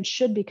us and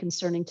should be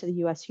concerning to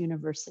the US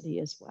university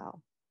as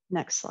well.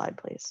 Next slide,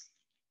 please.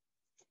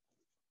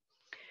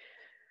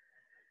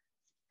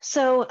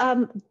 So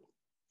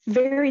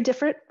very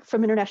different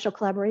from international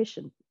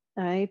collaboration.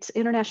 Right?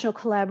 International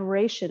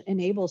collaboration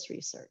enables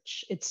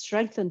research. It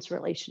strengthens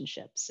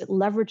relationships. It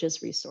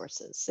leverages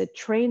resources. It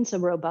trains a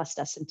robust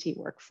S&T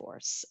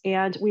workforce.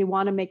 And we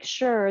want to make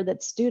sure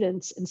that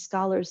students and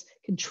scholars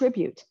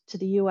contribute to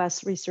the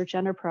US research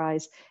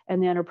enterprise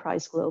and the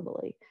enterprise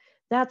globally.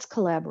 That's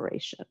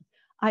collaboration.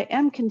 I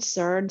am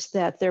concerned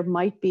that there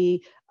might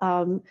be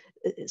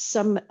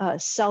some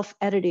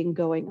self-editing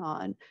going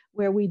on,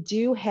 where we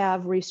do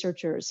have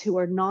researchers who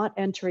are not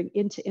entering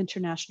into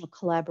international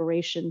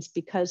collaborations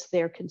because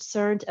they're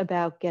concerned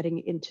about getting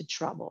into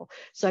trouble.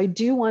 So I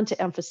do want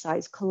to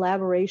emphasize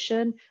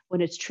collaboration,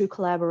 when it's true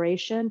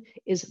collaboration,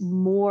 is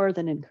more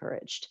than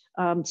encouraged,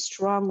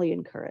 strongly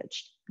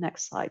encouraged.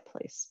 Next slide,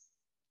 please.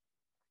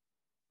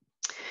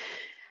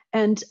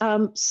 And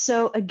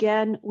so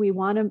again, we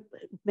want to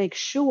make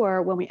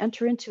sure when we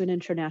enter into an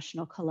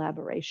international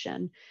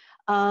collaboration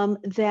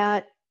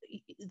that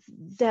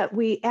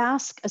we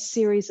ask a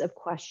series of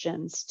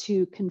questions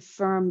to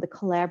confirm the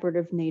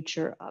collaborative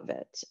nature of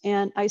it.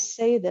 And I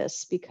say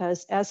this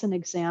because, as an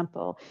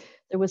example,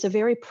 there was a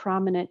very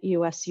prominent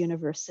US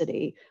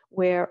university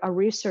where a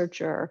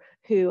researcher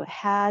who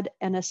had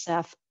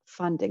NSF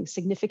funding,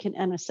 significant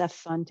NSF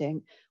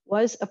funding,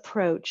 was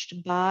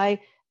approached by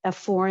a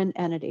foreign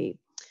entity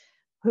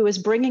who is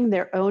bringing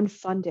their own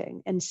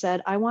funding and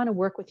said, I want to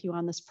work with you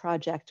on this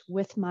project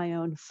with my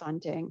own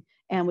funding,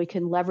 and we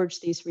can leverage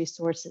these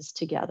resources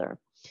together.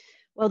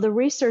 Well, the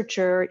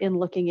researcher, in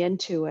looking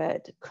into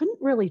it, couldn't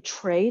really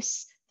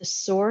trace the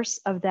source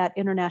of that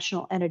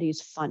international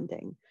entity's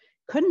funding,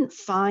 couldn't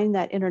find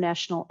that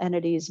international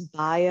entity's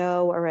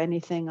bio or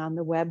anything on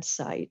the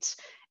website,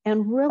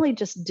 and really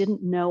just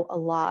didn't know a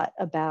lot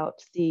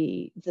about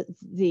the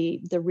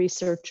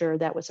researcher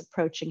that was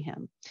approaching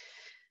him.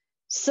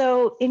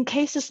 So in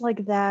cases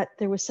like that,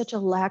 there was such a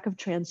lack of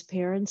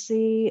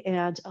transparency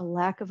and a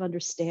lack of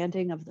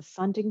understanding of the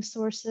funding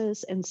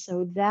sources. And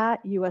so that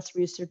US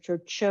researcher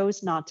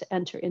chose not to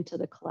enter into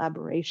the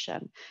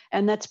collaboration.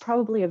 And that's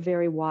probably a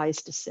very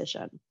wise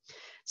decision.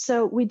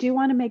 So we do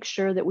want to make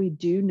sure that we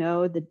do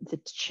know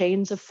the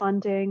chains of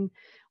funding.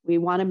 We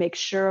want to make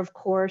sure, of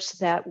course,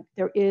 that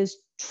there is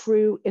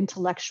true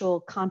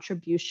intellectual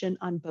contribution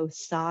on both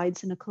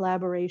sides in a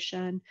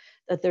collaboration,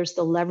 that there's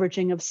the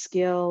leveraging of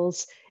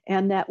skills,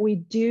 and that we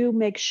do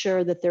make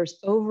sure that there's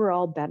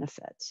overall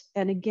benefit.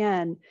 And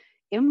again,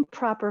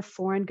 improper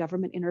foreign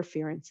government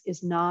interference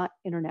is not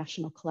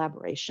international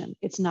collaboration.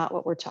 It's not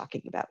what we're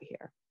talking about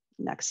here.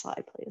 Next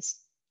slide, please.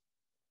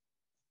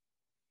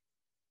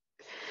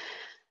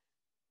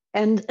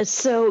 And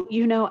so,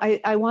 you know,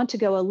 I want to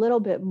go a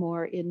little bit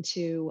more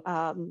into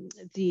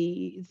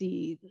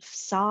the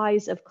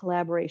size of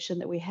collaboration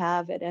that we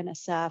have at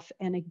NSF,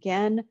 and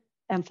again,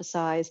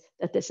 emphasize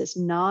that this is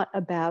not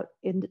about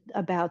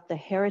the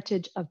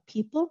heritage of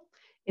people.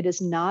 It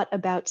is not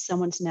about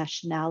someone's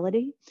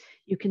nationality.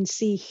 You can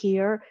see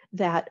here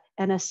that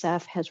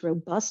NSF has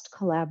robust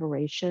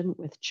collaboration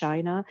with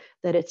China,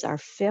 that it's our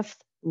 5th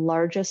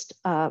largest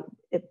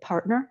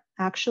partner,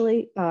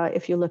 actually,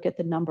 if you look at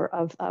the number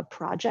of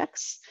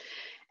projects.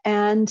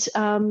 And,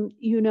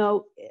 you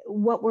know,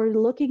 what we're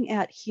looking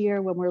at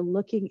here when we're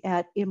looking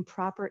at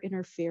improper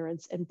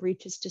interference and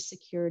breaches to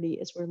security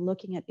is we're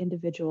looking at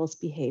individuals'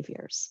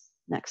 behaviors.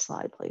 Next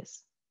slide,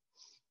 please.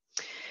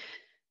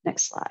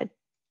 Next slide.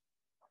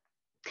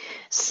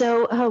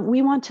 So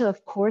we want to,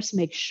 of course,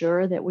 make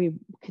sure that we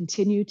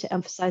continue to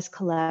emphasize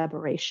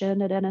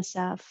collaboration at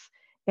NSF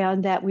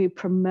and that we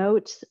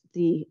promote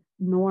the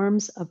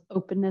norms of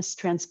openness,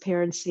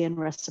 transparency, and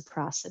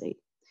reciprocity.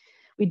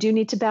 We do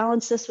need to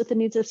balance this with the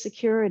needs of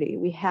security.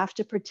 We have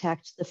to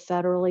protect the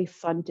federally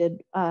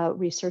funded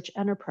research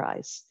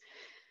enterprise.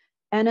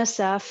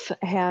 NSF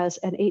has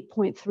an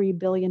 $8.3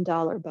 billion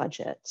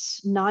budget.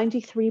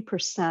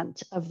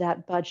 93% of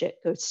that budget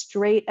goes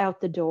straight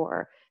out the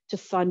door to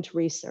fund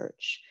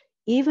research.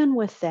 Even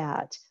with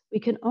that, we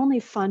can only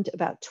fund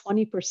about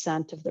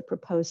 20% of the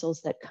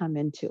proposals that come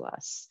into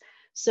us.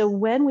 So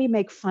when we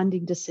make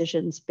funding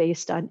decisions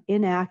based on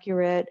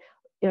inaccurate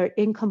or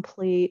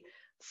incomplete,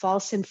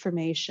 false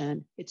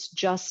information, it's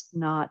just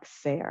not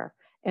fair.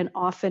 And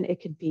often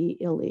it could be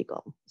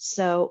illegal.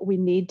 So we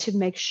need to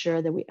make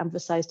sure that we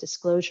emphasize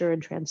disclosure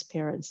and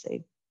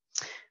transparency.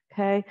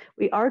 Okay,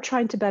 we are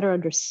trying to better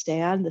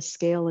understand the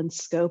scale and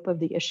scope of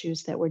the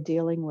issues that we're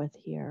dealing with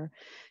here.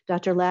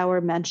 Dr. Lauer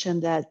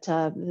mentioned that,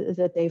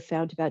 that they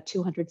found about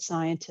 200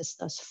 scientists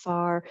thus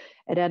far.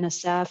 At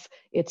NSF,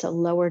 it's a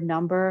lower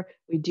number.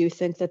 We do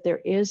think that there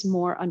is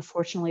more,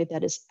 unfortunately,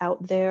 that is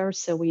out there.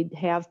 So we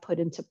have put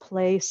into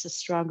place a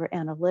stronger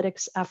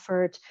analytics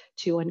effort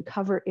to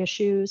uncover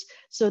issues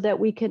so that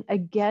we can,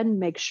 again,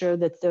 make sure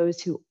that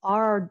those who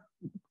are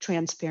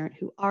transparent,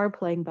 who are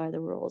playing by the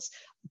rules,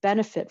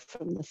 benefit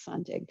from the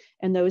funding,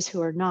 and those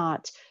who are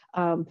not,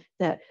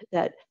 that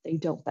they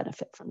don't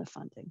benefit from the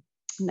funding.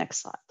 Next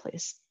slide,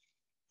 please.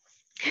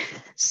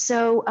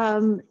 So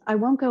I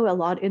won't go a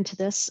lot into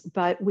this,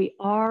 but we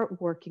are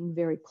working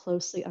very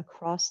closely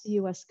across the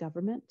US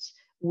government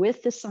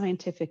with the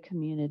scientific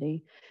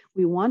community.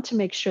 We want to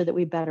make sure that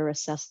we better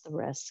assess the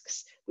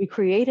risks. We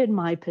created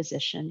my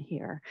position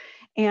here,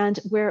 and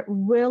we're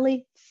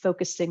really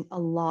focusing a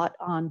lot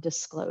on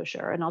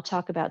disclosure. And I'll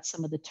talk about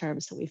some of the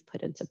terms that we've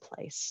put into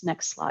place.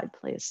 Next slide,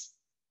 please.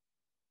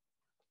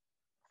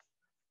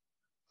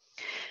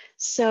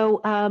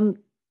 So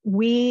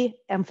we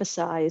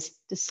emphasize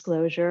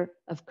disclosure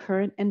of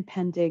current and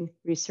pending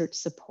research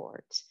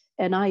support.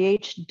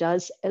 NIH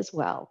does as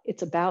well.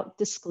 It's about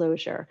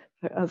disclosure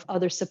of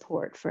other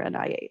support for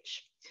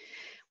NIH.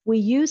 We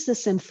use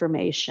this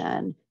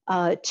information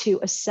to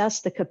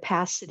assess the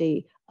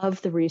capacity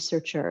of the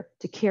researcher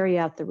to carry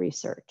out the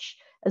research,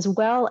 as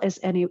well as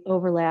any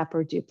overlap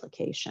or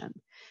duplication.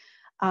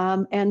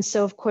 And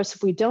so, of course,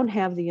 if we don't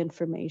have the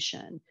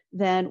information,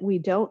 then we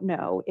don't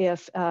know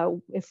if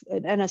an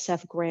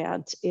NSF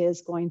grant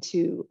is going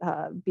to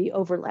be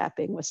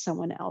overlapping with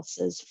someone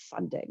else's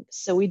funding.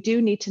 So we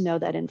do need to know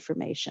that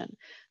information.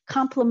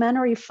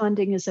 Complementary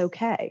funding is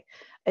okay,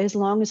 as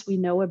long as we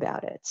know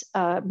about it.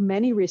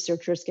 Many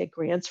researchers get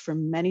grants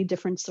from many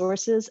different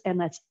sources, and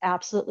that's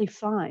absolutely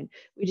fine.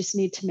 We just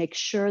need to make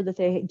sure that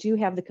they do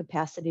have the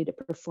capacity to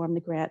perform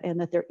the grant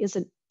and that there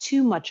isn't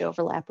too much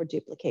overlap or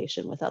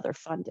duplication with other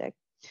funding.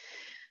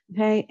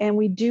 Okay, and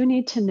we do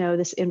need to know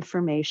this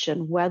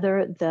information,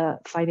 whether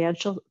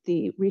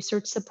the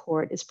research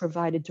support is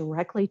provided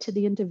directly to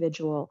the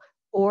individual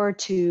or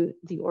to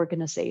the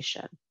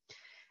organization.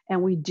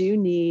 And we do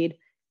need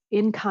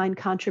in-kind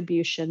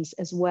contributions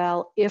as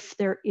well if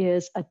there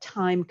is a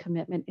time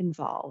commitment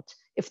involved.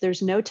 If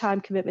there's no time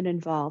commitment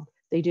involved,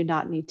 they do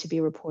not need to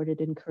be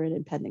reported in current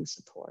and pending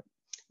support.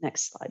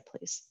 Next slide,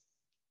 please.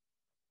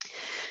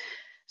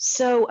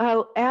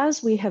 So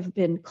as we have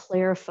been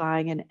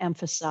clarifying and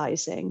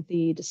emphasizing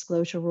the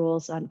disclosure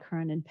rules on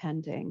current and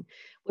pending,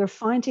 we're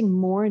finding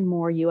more and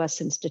more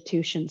US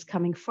institutions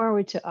coming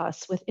forward to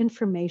us with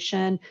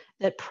information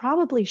that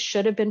probably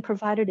should have been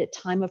provided at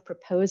time of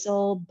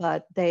proposal,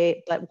 but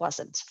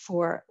wasn't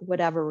for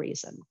whatever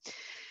reason.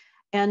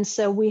 And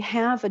so we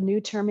have a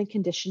new term and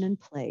condition in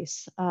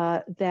place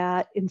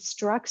that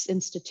instructs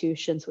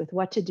institutions with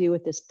what to do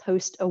with this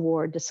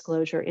post-award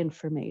disclosure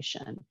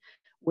information,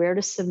 where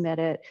to submit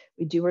it.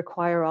 We do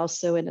require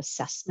also an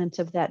assessment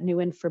of that new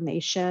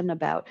information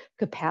about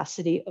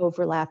capacity,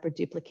 overlap, or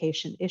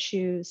duplication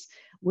issues.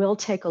 We'll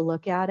take a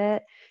look at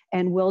it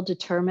and we'll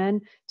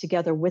determine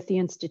together with the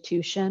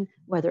institution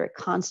whether it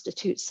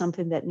constitutes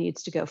something that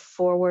needs to go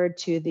forward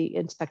to the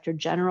Inspector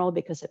General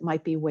because it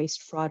might be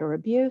waste, fraud, or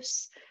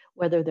abuse,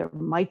 whether there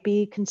might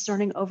be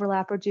concerning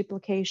overlap or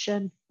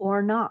duplication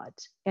or not.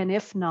 And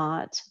if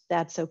not,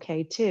 that's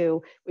okay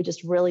too. We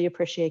just really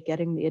appreciate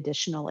getting the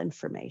additional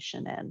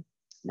information in.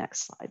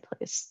 Next slide,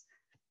 please.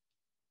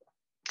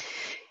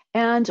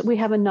 And we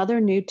have another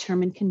new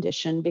term and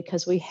condition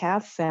because we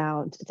have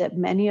found that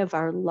many of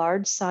our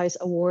large size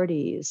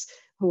awardees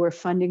who are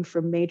funding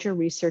for major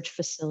research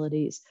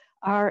facilities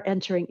are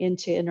entering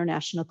into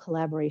international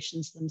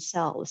collaborations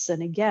themselves.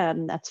 And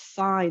again, that's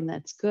fine,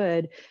 that's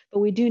good, but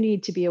we do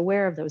need to be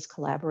aware of those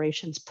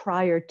collaborations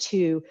prior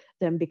to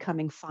them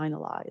becoming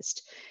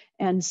finalized.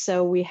 And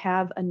so we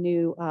have a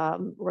new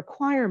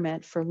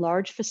requirement for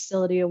large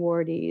facility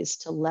awardees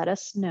to let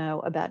us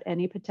know about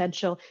any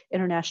potential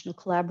international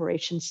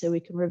collaboration so we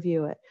can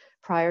review it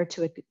prior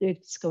to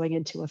it's going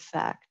into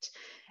effect.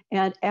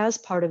 And as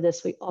part of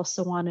this, we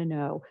also want to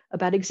know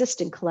about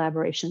existing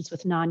collaborations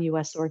with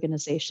non-US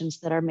organizations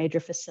that our major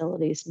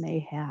facilities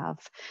may have.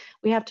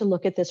 We have to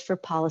look at this for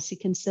policy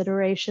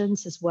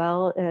considerations as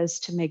well as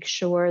to make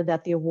sure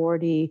that the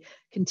awardee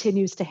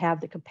continues to have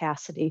the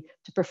capacity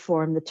to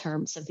perform the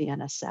terms of the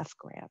NSF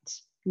grant.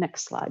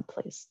 Next slide,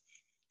 please.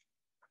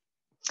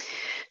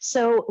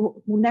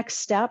 So next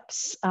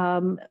steps,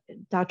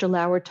 Dr.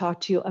 Lauer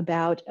talked to you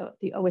about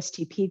the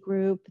OSTP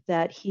group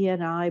that he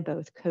and I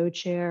both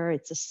co-chair.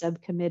 It's a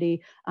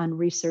subcommittee on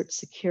research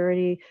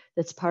security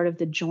that's part of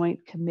the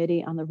Joint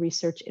Committee on the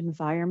Research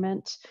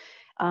Environment.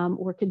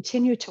 We're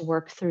continuing to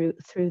work through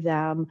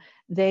them.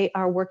 They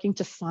are working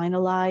to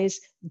finalize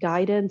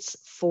guidance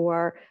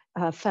for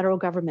federal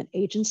government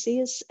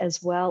agencies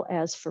as well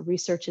as for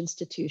research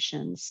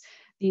institutions.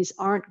 These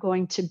aren't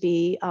going to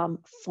be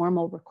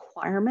formal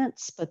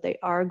requirements, but they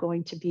are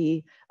going to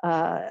be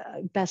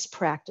best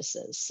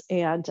practices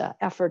and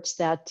efforts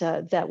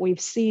that we've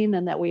seen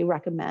and that we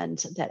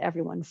recommend that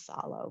everyone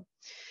follow.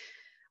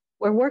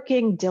 We're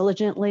working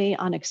diligently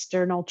on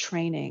external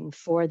training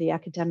for the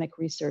academic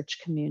research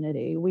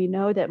community. We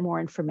know that more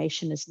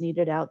information is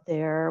needed out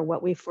there.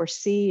 What we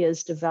foresee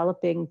is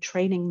developing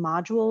training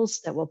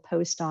modules that we'll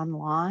post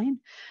online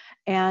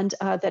and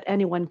that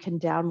anyone can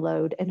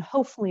download and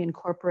hopefully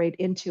incorporate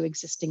into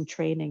existing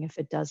training if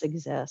it does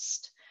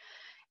exist.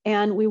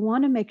 And we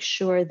want to make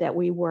sure that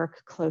we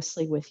work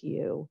closely with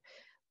you.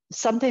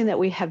 Something that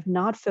we have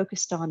not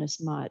focused on as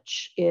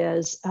much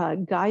is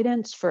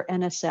guidance for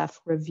NSF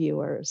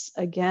reviewers.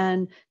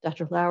 Again,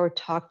 Dr. Lauer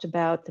talked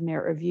about the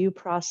merit review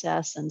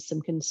process and some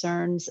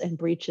concerns and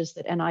breaches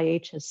that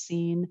NIH has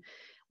seen.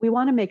 we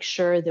want to make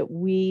sure that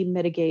we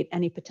mitigate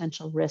any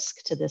potential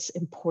risk to this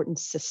important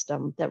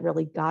system that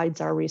really guides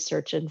our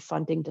research and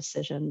funding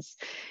decisions.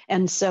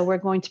 And so we're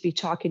going to be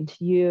talking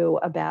to you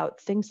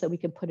about things that we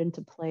can put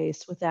into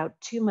place without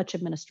too much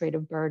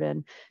administrative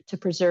burden to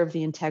preserve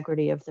the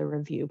integrity of the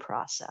review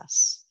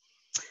process.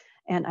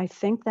 And I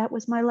think that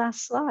was my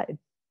last slide.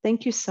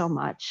 Thank you so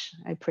much.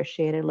 I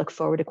appreciate it. Look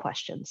forward to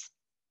questions.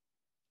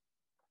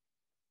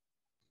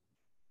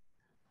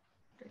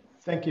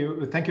 Thank you,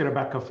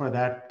 Rebecca, for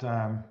that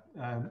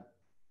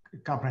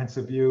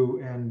comprehensive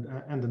view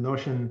and the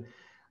notion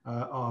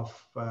of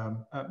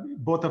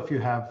both of you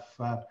have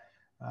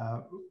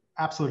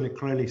absolutely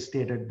clearly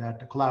stated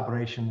that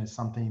collaboration is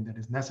something that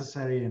is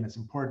necessary and is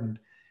important,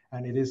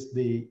 and it is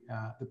the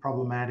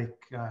problematic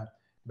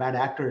bad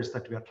actors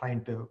that we are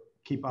trying to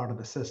keep out of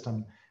the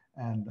system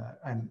and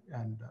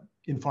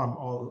inform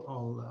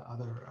all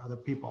other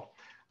people.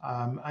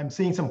 I'm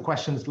seeing some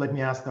questions. Let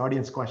me ask the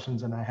audience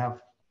questions, and I have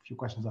a few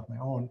questions of my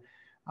own.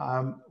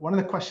 One of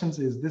the questions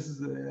is, this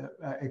is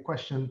a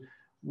question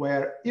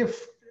where,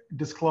 if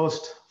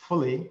disclosed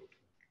fully,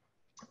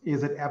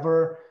 is it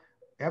ever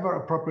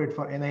appropriate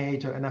for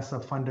NIH or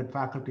NSF funded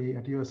faculty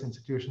at US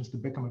institutions to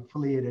become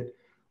affiliated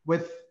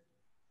with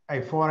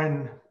a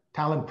foreign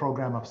talent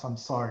program of some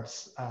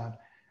sorts?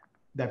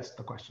 That's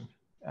the question.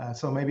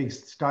 So maybe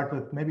start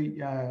with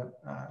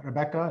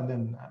Rebecca, and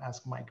then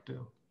ask Mike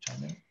to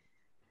chime in.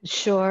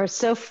 Sure.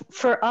 So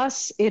for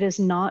us, it is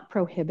not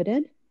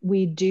prohibited.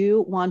 We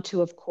do want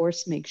to, of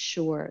course, make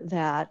sure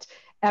that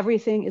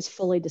everything is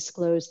fully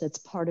disclosed that's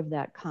part of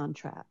that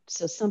contract.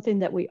 So something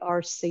that we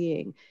are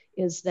seeing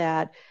is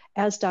that,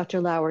 as Dr.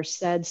 Lauer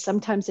said,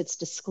 sometimes it's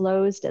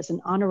disclosed as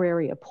an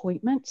honorary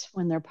appointment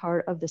when they're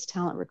part of this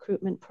talent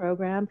recruitment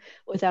program,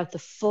 without the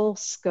full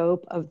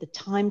scope of the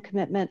time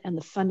commitment and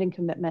the funding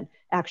commitment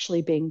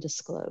actually being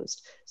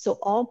disclosed. So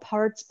all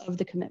parts of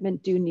the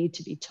commitment do need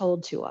to be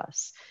told to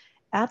us.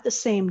 At the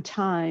same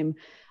time,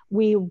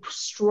 we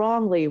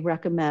strongly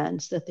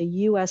recommend that the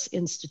US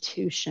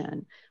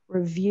institution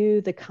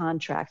review the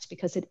contract,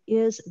 because it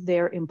is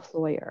their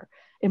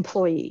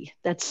employee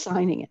that's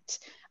signing it.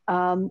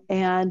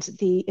 And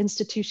the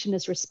institution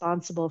is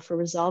responsible for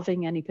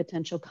resolving any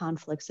potential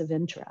conflicts of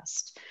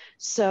interest.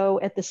 So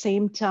at the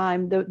same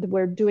time,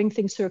 we're doing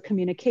things through a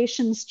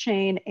communications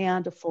chain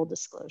and a full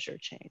disclosure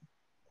chain.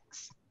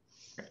 Thanks.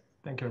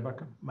 Thank you,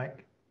 Rebecca.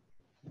 Mike?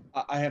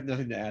 I have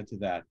nothing to add to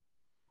that.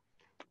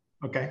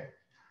 Okay.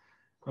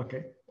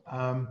 Okay.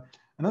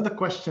 Another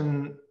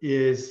question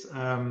is,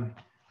 I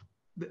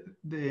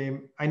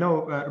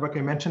know, Rebecca,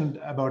 you mentioned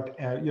about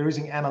you're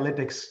using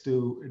analytics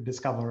to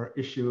discover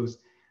issues.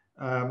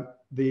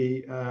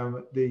 The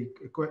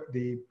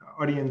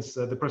audience,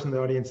 the person in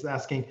the audience is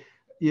asking,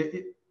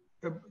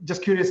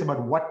 just curious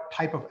about what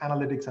type of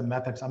analytics and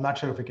methods. I'm not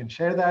sure if we can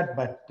share that,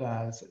 but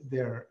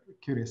they're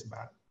curious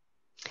about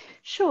it.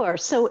 Sure.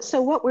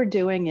 So what we're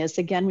doing is,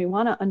 again, we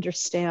want to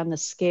understand the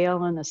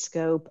scale and the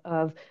scope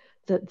of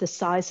the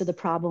size of the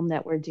problem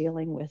that we're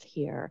dealing with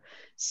here.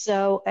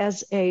 So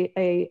as an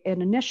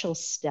initial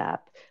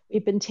step,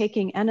 we've been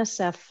taking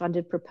NSF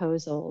funded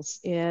proposals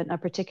in a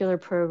particular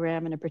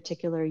program in a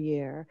particular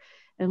year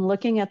and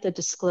looking at the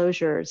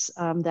disclosures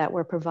that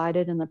were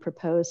provided in the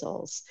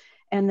proposals,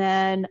 and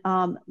then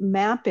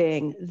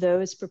mapping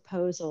those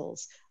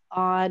proposals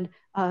on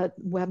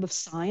Web of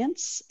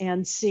Science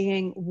and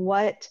seeing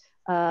what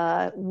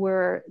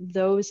were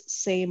those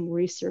same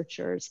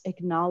researchers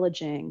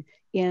acknowledging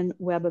in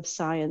Web of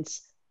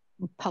Science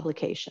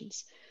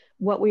publications.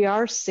 What we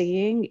are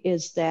seeing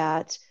is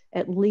that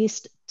at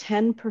least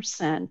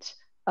 10%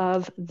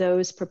 of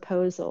those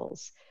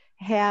proposals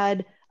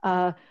had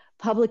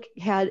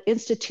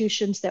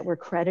institutions that were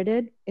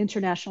credited,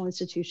 international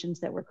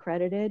institutions that were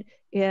credited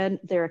in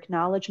their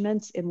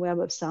acknowledgements in Web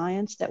of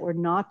Science that were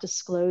not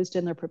disclosed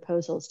in their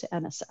proposals to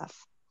NSF.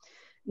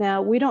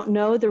 Now, we don't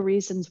know the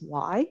reasons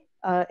why,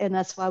 and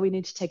that's why we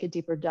need to take a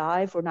deeper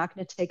dive. We're not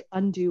going to take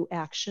undue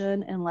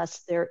action unless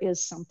there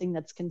is something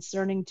that's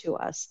concerning to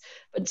us.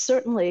 But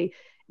certainly,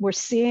 we're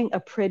seeing a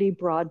pretty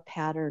broad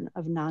pattern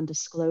of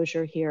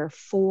non-disclosure here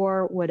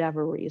for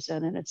whatever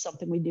reason, and it's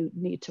something we do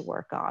need to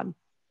work on.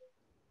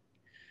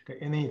 Okay,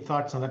 any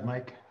thoughts on that,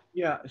 Mike?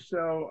 Yeah,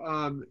 so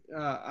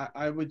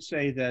I would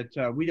say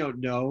that we don't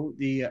know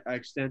the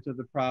extent of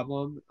the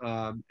problem,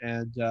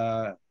 and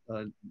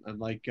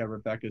like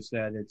Rebecca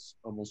said, it's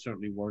almost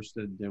certainly worse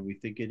than we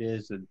think it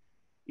is. And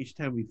each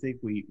time we think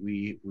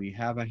we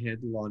have a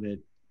handle on it,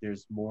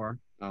 there's more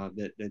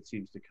that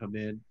seems to come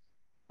in.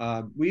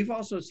 We've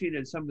also seen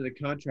in some of the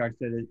contracts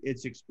that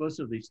it's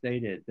explicitly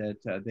stated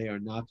that they are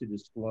not to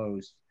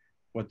disclose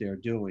what they're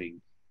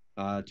doing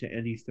to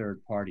any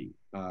third party,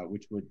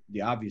 which would,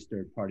 the obvious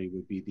third party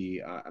would be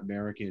the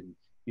American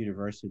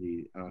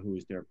university who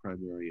is their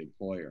primary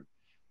employer.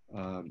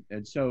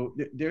 And so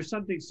there's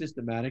something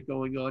systematic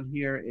going on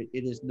here.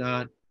 It is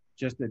not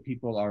just that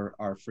people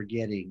are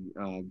forgetting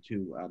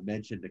to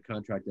mention the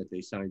contract that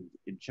they signed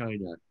in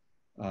China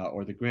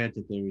or the grant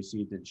that they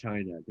received in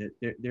China.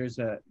 There's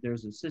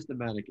a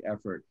systematic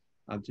effort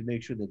to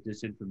make sure that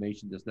this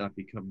information does not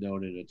become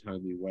known in a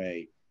timely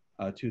way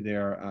to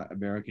their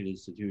American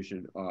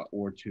institution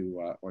or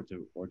to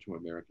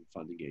American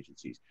funding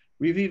agencies.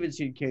 We've even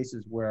seen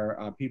cases where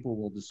people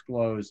will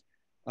disclose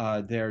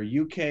their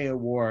UK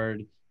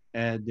award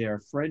and their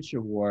French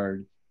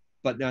award,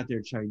 but not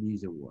their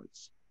Chinese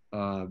awards.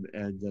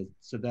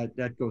 So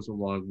that goes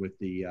along with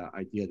the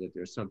idea that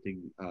there's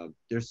something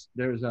there's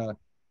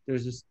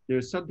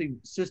something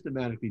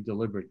systematically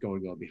deliberate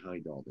going on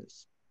behind all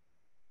this.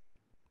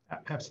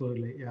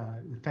 Absolutely.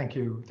 Thank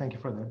you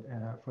for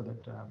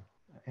that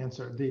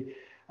answer.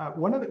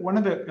 One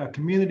of the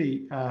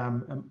community,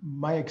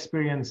 my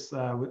experience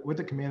with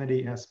the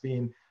community has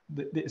been,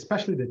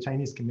 especially the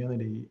Chinese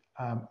community,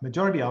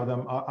 majority of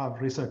them are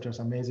researchers,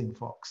 amazing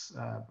folks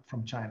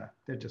from China.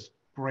 They're just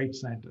great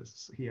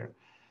scientists here.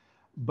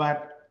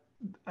 But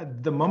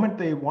the moment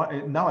they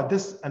want, now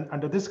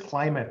under this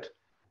climate,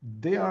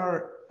 they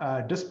are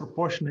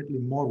disproportionately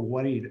more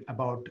worried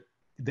about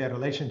their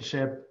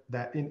relationship,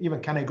 that even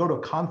can I go to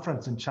a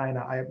conference in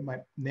China? My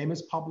name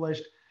is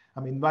published.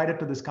 I'm invited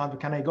to this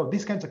conference. Can I go?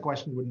 These kinds of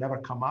questions would never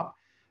come up.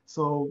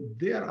 So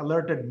they are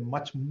alerted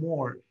much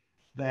more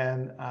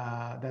than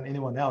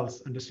anyone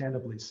else,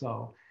 understandably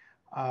so.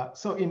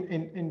 So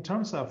in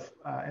terms of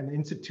an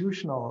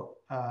institutional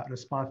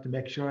response to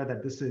make sure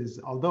that this is,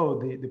 although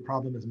the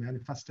problem has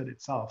manifested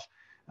itself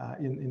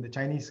in the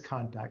Chinese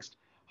context,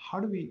 how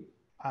do we,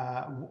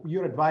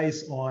 your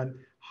advice on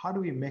how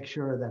do we make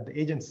sure that the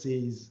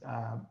agencies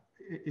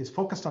is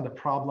focused on the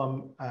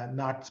problem,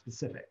 not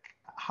specific?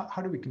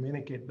 How do we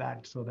communicate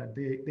that so that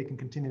they can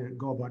continue to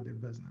go about their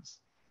business?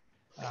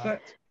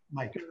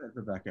 Mike. Go ahead,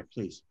 Rebecca,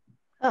 please.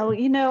 Oh,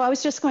 I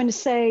was just going to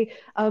say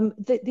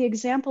the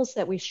examples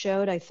that we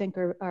showed, I think,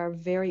 are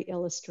very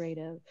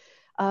illustrative.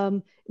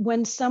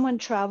 When someone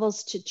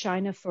travels to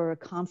China for a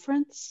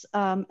conference,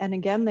 and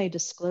again, they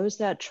disclose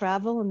that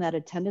travel and that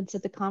attendance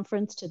at the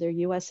conference to their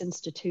US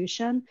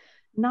institution,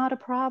 not a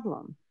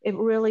problem. It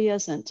really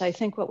isn't. I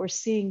think what we're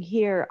seeing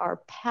here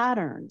are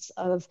patterns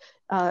of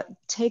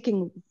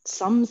taking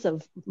sums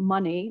of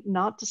money,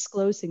 not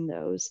disclosing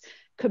those,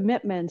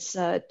 commitments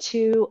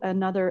to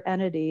another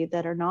entity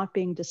that are not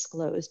being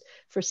disclosed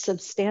for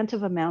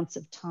substantive amounts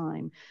of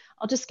time.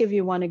 I'll just give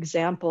you one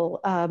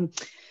example.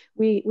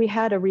 We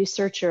had a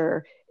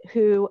researcher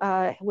who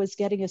was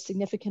getting a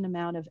significant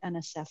amount of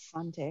NSF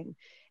funding.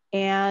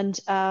 And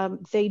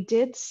they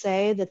did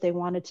say that they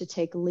wanted to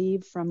take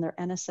leave from their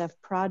NSF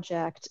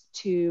project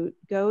to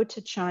go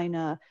to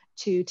China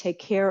to take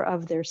care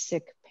of their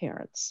sick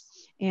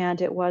parents. And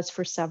it was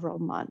for several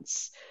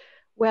months.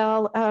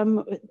 Well,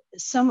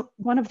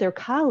 one of their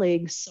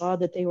colleagues saw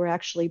that they were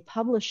actually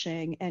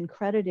publishing and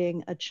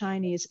crediting a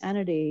Chinese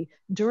entity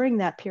during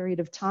that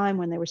period of time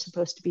when they were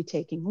supposed to be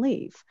taking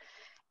leave.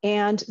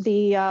 And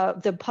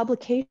the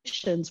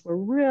publications were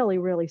really,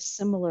 really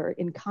similar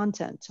in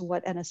content to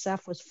what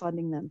NSF was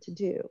funding them to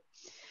do.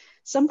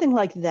 Something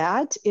like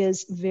that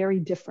is very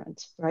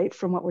different, right,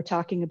 from what we're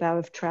talking about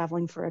of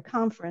traveling for a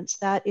conference.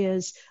 That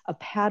is a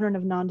pattern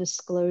of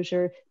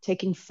non-disclosure,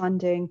 taking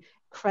funding,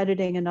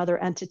 crediting another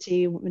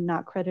entity,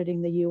 not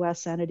crediting the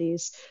US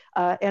entities.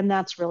 And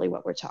that's really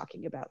what we're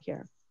talking about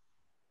here.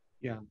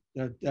 Yeah,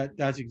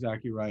 that's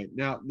exactly right.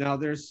 Now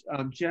there's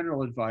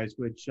general advice,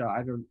 which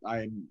I don't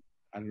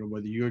know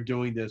whether you're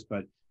doing this,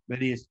 but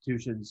many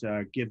institutions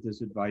give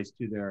this advice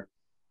to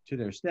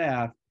their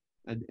staff,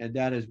 and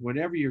that is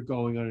whenever you're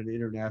going on an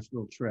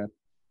international trip,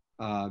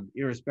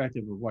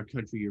 irrespective of what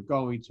country you're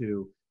going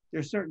to,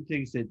 there's certain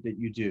things that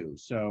you do.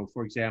 So,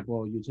 for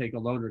example, you take a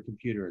loaner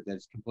computer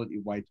that's completely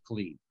wiped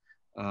clean,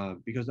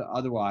 because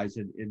otherwise,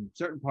 in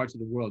certain parts of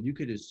the world, you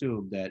could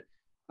assume that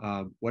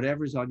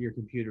whatever's on your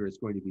computer is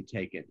going to be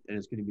taken, and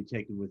it's going to be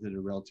taken within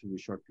a relatively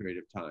short period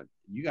of time.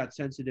 You got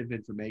sensitive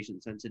information,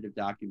 sensitive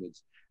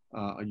documents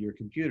on your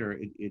computer,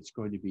 it's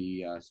going to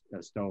be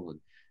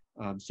stolen.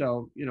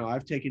 So,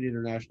 I've taken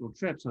international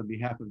trips on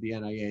behalf of the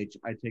NIH.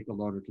 I take a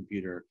loaner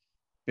computer.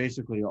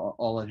 Basically,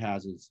 all it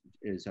has is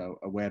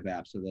a web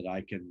app so that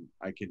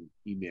I can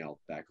email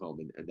back home,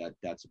 and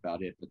that's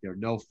about it. But there are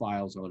no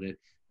files on it.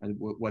 And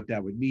what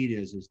that would mean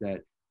is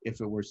that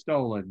if it were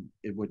stolen,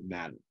 it wouldn't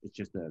matter. It's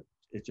just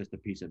a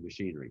piece of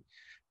machinery.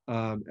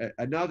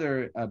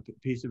 Another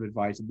piece of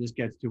advice, and this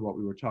gets to what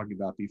we were talking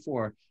about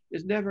before,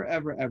 is never,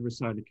 ever, ever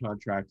sign a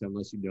contract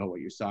unless you know what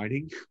you're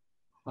signing.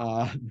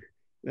 I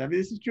mean,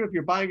 this is true if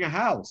you're buying a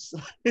house,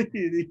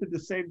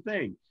 the same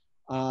thing.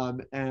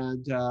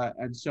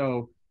 And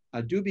so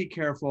do be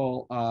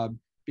careful.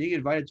 Being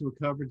invited to a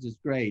conference is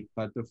great,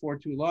 but before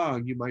too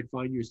long, you might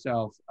find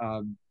yourself,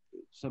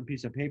 some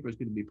piece of paper is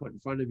going to be put in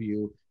front of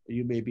you, and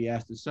you may be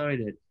asked to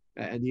sign it.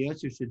 And the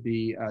answer should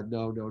be,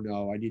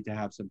 no, I need to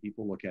have some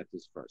people look at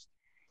this first.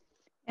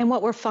 And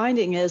what we're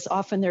finding is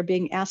often they're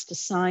being asked to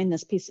sign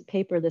this piece of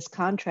paper, this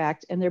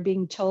contract, and they're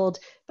being told,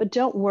 but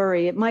don't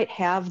worry, it might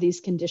have these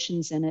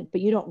conditions in it,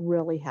 but you don't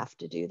really have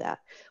to do that.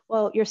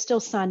 Well, you're still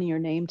signing your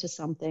name to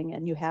something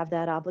and you have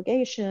that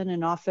obligation,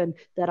 and often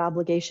that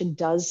obligation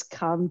does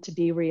come to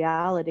be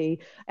reality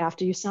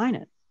after you sign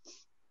it.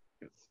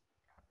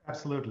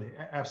 Absolutely,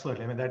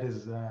 absolutely. I mean,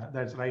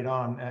 that's right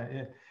on.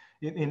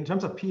 In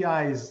terms of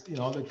PIs,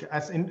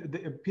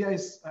 the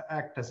PIs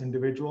act as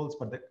individuals,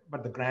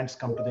 but the grants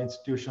come to the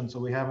institution, so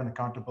we have an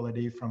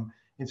accountability from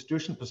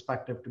institution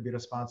perspective to be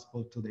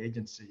responsible to the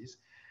agencies.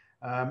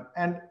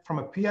 And from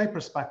a PI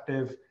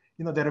perspective,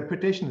 their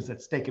reputation is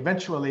at stake.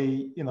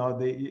 Eventually,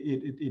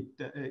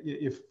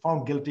 if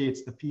found guilty,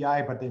 it's the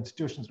PI, but the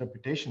institution's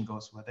reputation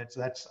goes with it.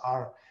 So that's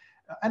our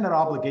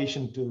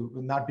obligation to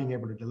not being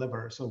able to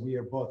deliver. So we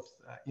are both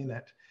in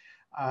it.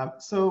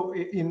 So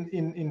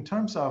in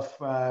terms of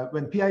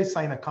when PIs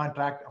sign a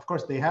contract, of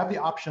course, they have the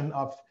option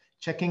of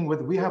checking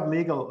with, we have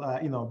legal,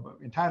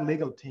 entire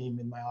legal team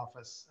in my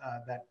office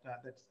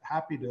that's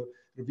happy to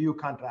review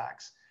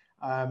contracts.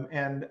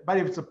 But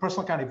if it's a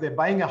personal account, if they're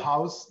buying a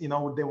house,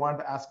 would they want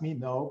to ask me?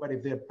 No. But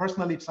if they're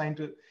personally trying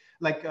to,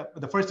 like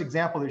the first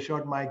example you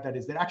showed, Mike, that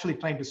is they're actually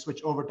trying to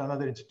switch over to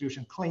another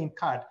institution, clean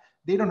cut.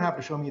 They don't have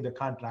to show me the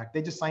contract.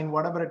 They just sign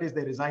whatever it is.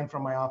 They resign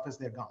from my office.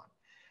 They're gone.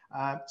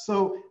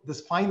 So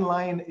this fine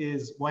line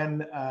is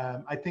when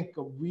I think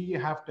we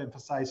have to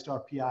emphasize to our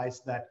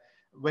PIs that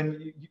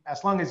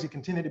as long as you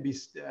continue to be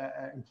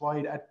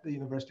employed at the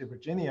University of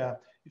Virginia,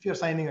 if you're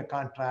signing a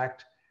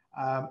contract,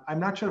 I'm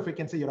not sure if we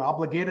can say you're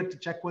obligated to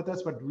check with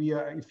us, but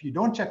if you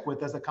don't check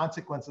with us, the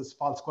consequences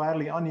fall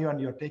squarely on you, and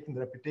you're taking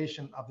the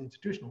reputation of the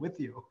institution with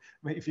you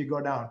if you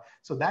go down.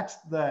 So that's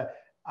the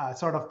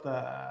sort of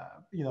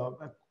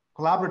the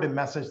collaborative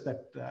message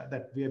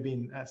that we have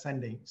been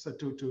sending. So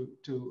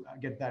to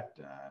get that,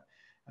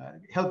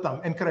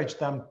 encourage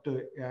them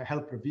to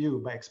help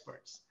review by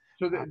experts.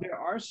 So there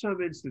are some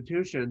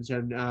institutions,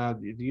 and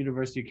the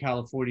University of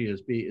California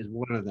is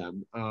one of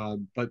them,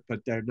 but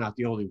they're not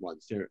the only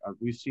ones.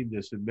 We've seen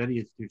this in many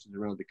institutions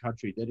around the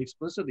country that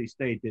explicitly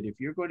state that if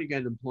you're going to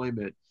get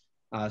employment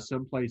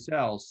someplace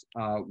else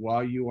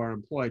while you are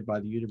employed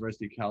by the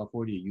University of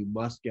California, you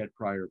must get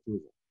prior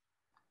approval.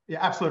 Yeah,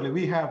 absolutely.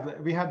 We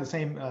have the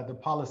same the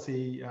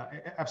policy.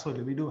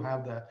 Absolutely, we do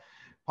have the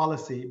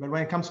policy. But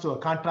when it comes to a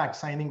contract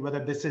signing,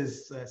 whether this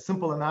is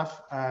simple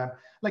enough,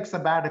 like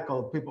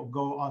sabbatical, people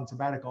go on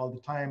sabbatical all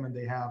the time, and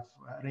they have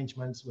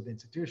arrangements with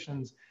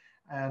institutions,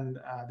 and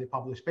they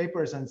publish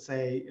papers and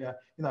say,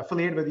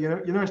 affiliated with the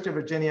University of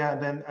Virginia.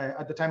 And then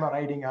at the time of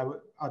writing,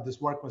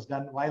 this work was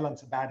done while on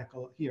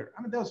sabbatical here.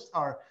 I mean,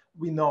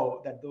 we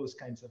know that those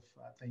kinds of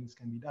things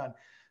can be done.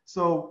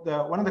 So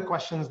one of the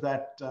questions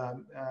that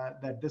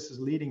this is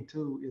leading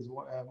to is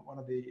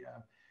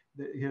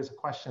here's a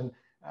question.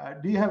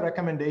 Do you have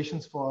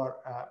recommendations for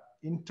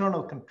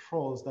internal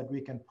controls that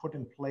we can put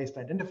in place to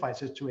identify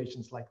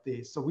situations like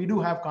these? So we do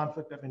have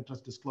conflict of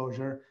interest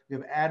disclosure.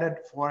 We've added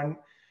foreign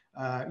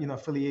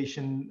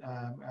affiliation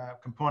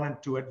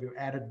component to it. We've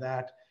added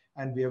that.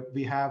 And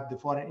we have the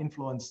foreign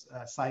influence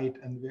site,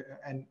 and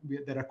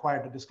they're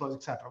required to disclose,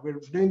 et cetera. We're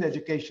doing the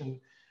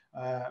education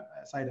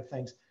side of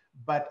things.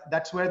 But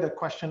that's where the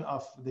question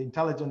of the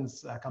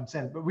intelligence comes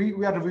in. But we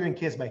are reviewing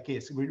case by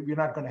case. We're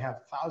not going to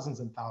have thousands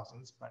and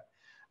thousands.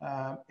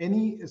 But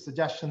any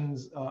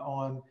suggestions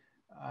on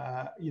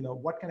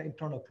what kind of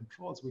internal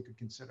controls we could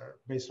consider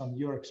based on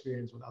your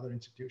experience with other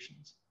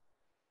institutions?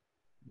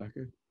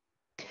 Rebecca?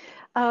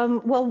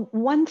 Well,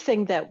 one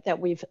thing that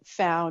we've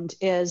found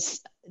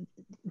is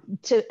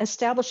to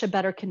establish a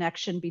better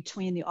connection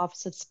between the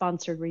Office of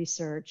Sponsored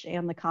Research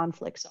and the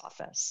Conflicts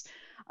Office.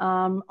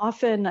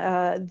 Often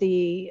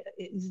the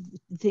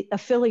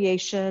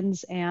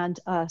affiliations and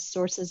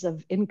sources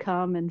of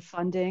income and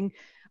funding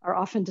are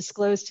often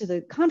disclosed to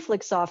the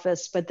Conflicts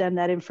Office, but then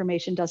that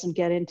information doesn't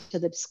get into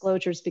the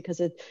disclosures because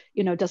it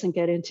doesn't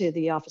get into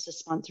the Office of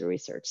Sponsored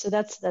Research. So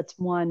that's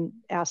one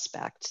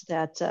aspect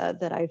that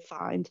I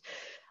find.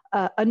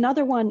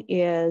 Another one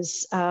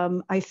is,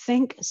 I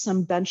think,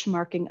 some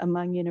benchmarking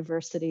among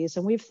universities,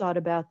 and we've thought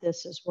about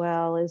this as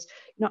well, is,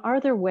 are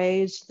there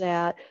ways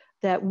that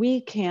we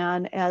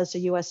can, as a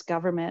US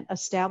government,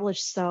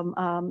 establish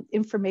some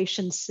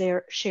information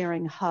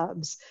sharing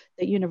hubs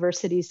that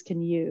universities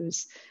can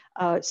use?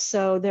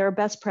 So there are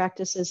best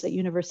practices that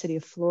University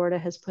of Florida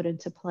has put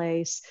into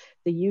place.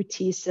 The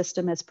UT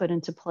system has put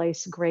into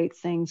place great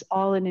things,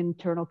 all in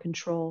internal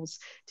controls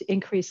to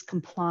increase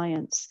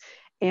compliance.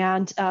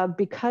 And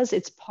because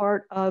it's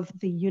part of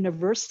the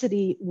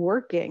university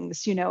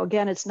workings,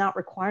 again, it's not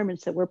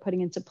requirements that we're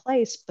putting into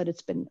place, but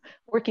it's been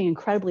working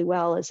incredibly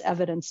well, as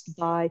evidenced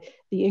by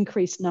the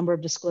increased number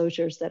of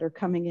disclosures that are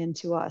coming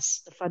into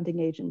us, the funding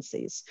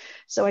agencies.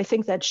 So I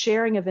think that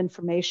sharing of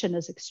information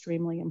is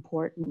extremely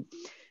important.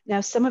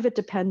 Now, some of it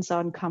depends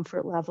on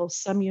comfort levels.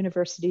 Some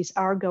universities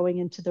are going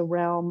into the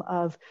realm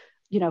of,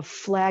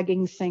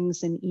 flagging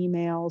things in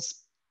emails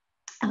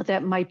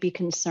that might be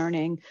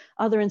concerning.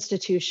 Other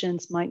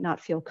institutions might not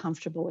feel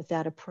comfortable with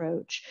that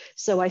approach.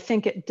 So I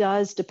think it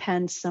does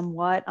depend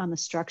somewhat on the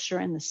structure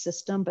and the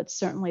system, but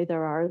certainly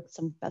there are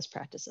some best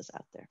practices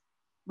out there.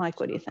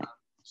 Mike, what do you think?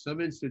 Some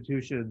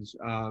institutions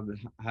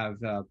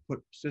have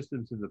put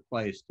systems into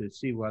place to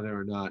see whether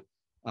or not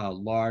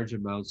large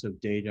amounts of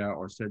data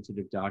or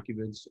sensitive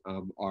documents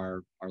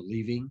are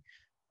leaving.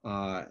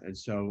 And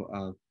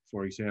so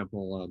For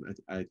example,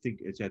 I think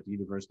it's at the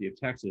University of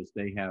Texas.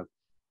 They have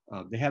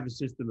a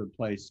system in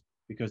place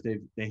because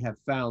they have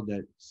found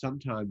that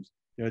sometimes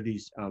there are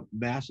these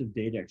massive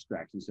data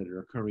extractions that are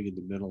occurring in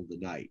the middle of the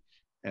night,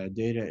 and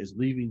data is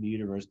leaving the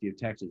University of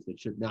Texas that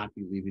should not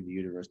be leaving the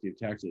University of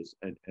Texas,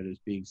 and is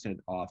being sent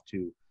off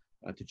to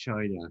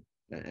China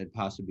and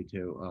possibly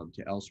to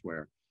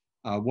elsewhere.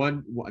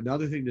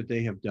 Another thing that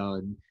they have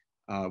done,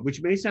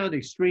 which may sound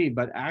extreme,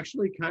 but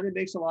actually kind of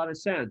makes a lot of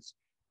sense,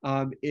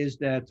 is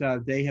that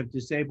they have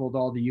disabled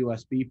all the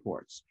USB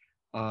ports.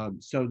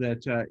 So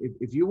that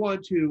if you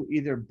want to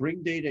either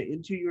bring data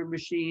into your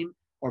machine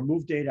or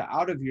move data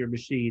out of your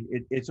machine,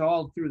 it's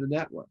all through the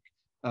network,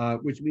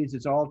 which means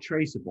it's all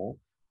traceable.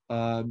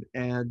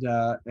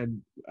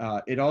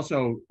 It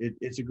also,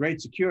 it's a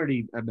great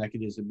security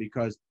mechanism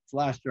because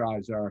flash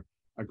drives are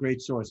a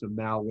great source of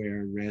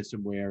malware and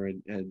ransomware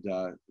and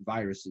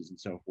viruses and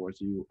so forth.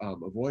 So you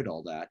avoid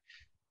all that.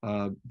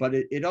 But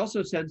it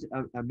also sends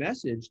a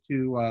message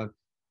to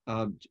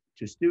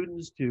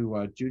students,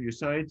 to junior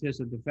scientists,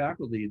 and to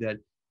faculty that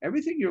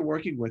everything you're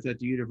working with at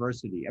the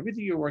university,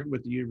 everything you're working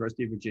with the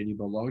University of Virginia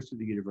belongs to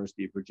the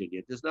University of Virginia.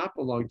 It does not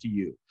belong to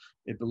you.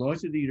 It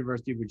belongs to the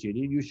University of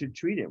Virginia, and you should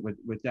treat it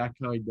with that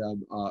kind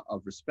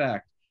of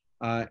respect.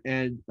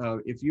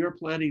 If you're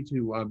planning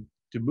to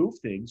move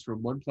things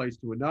from one place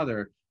to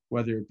another,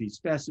 whether it be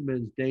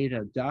specimens,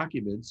 data,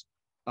 documents,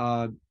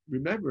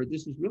 remember,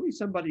 this is really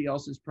somebody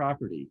else's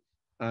property.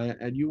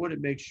 And you want to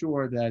make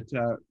sure that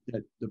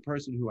that the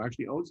person who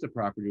actually owns the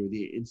property, or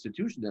the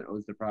institution that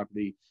owns the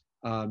property,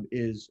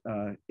 is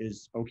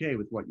okay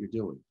with what you're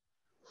doing.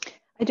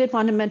 I did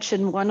want to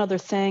mention one other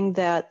thing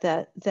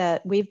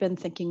that we've been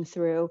thinking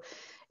through.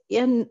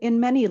 In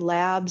many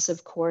labs,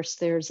 of course,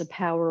 there's a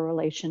power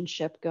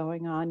relationship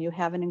going on. You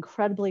have an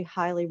incredibly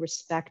highly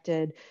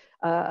respected,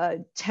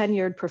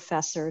 tenured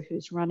professor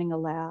who's running a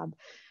lab,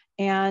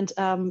 and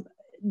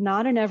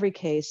not in every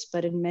case,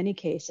 but in many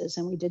cases,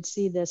 and we did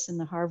see this in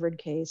the Harvard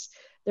case,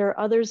 there are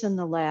others in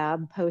the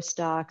lab,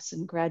 postdocs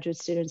and graduate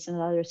students and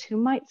others, who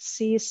might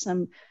see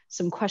some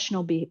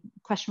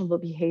questionable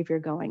behavior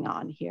going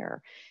on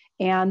here.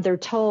 And they're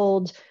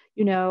told,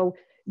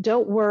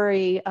 don't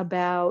worry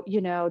about,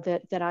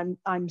 that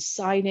I'm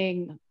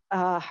signing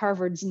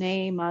Harvard's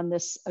name on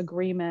this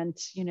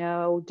agreement,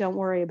 don't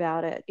worry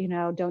about it,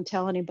 don't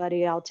tell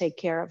anybody, I'll take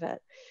care of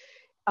it.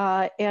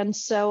 And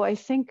so I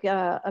think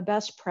a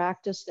best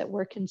practice that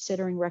we're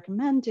considering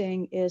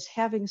recommending is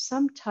having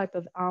some type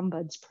of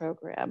ombuds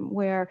program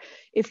where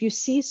if you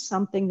see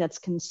something that's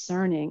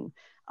concerning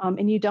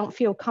and you don't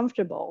feel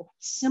comfortable,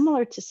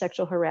 similar to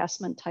sexual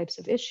harassment types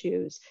of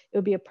issues, it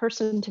would be a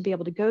person to be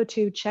able to go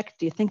to, check,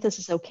 do you think this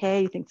is okay?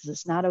 Do you think this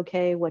is not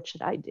okay? What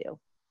should I do?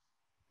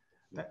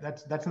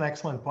 That's an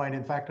excellent point.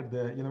 In fact, at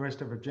the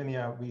University of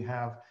Virginia, we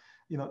have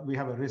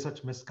a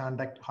research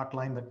misconduct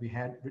hotline that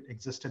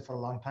existed for a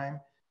long time.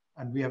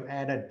 And we have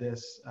added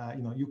this,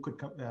 you could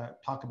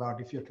talk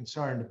about, if you're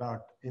concerned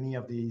about any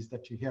of these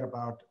that you hear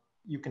about,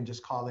 you can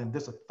just call in.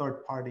 This is a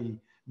third party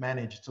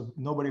managed, so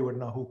nobody would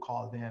know who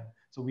called in.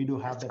 So we do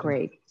have that.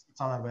 Great. It's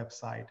on our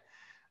website.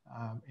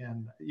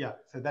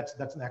 So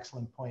that's an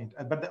excellent point.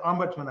 But the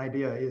ombudsman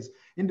idea is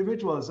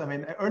individuals. I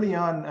mean, early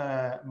on,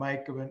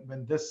 Mike,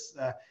 when this,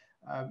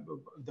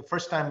 the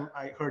first time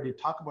I heard you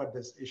talk about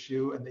this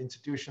issue and the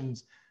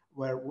institutions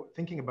were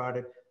thinking about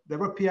it, there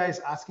were PIs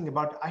asking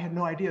about, I had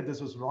no idea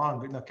this was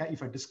wrong.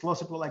 If I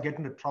disclose it, will I get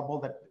into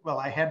trouble? Well,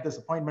 I had this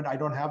appointment, I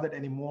don't have that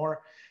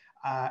anymore.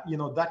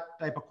 That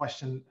type of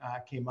question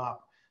came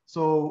up.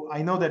 So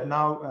I know that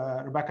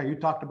now, Rebecca, you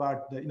talked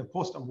about the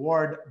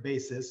post-award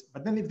basis,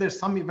 but then if there's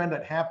some event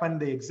that happened,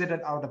 they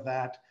exited out of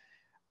that,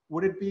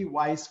 would it be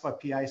wise for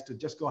PIs to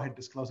just go ahead and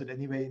disclose it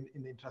anyway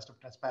in the interest of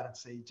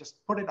transparency?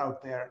 Just put it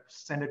out there,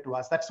 send it to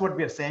us. That's what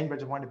we are saying, but I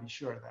just want to be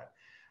sure that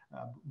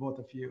both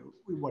of you,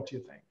 what do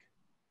you think?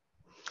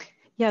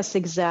 Yes,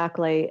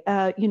 exactly.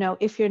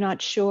 If you're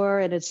not sure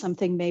and it's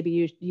something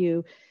maybe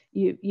you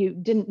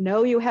didn't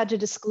know you had to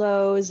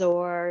disclose,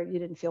 or you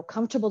didn't feel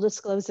comfortable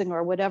disclosing,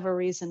 or whatever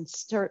reason,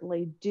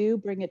 certainly do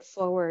bring it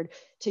forward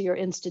to your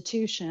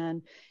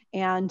institution.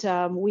 And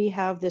we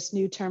have this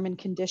new term and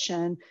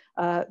condition,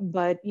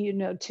 but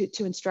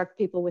to instruct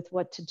people with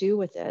what to do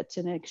with it,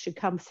 and it should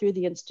come through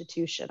the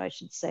institution. I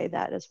should say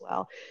that as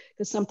well,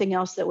 because something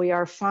else that we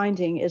are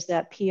finding is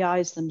that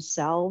PIs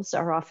themselves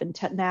are often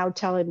now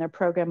telling their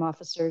program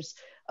officers,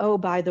 oh,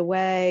 by the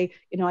way,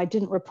 I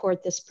didn't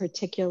report this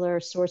particular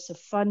source of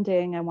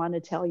funding. I want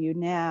to tell you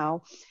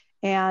now.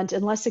 And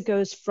unless it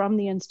goes from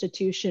the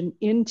institution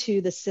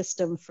into the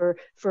system for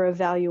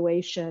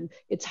evaluation,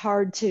 it's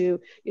hard to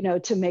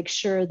make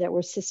sure that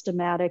we're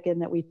systematic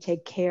and that we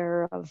take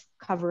care of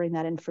covering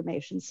that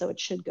information. So it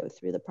should go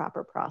through the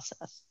proper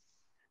process.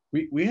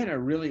 We had a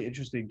really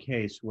interesting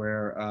case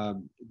where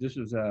this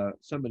was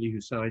somebody who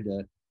signed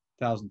a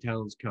 1,000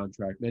 Talents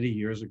contract many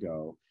years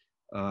ago.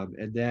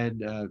 And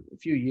then a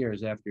few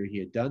years after he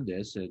had done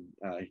this, and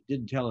he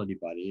didn't tell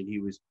anybody, and he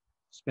was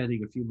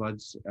spending a few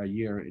months a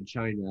year in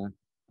China,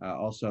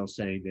 also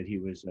saying that he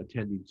was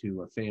attending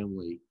to a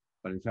family,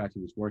 but in fact he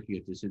was working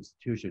at this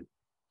institution.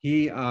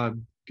 he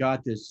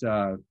got this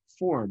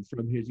form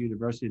from his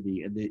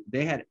university, and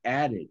they had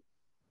added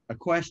a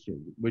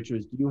question, which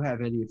was, do you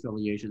have any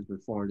affiliations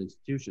with foreign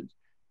institutions?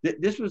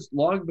 This was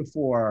long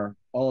before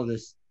all of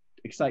this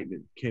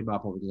excitement came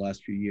up over the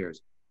last few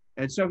years.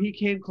 And so he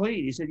came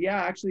clean. He said,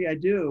 yeah, actually I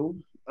do.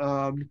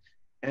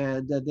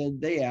 And then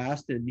they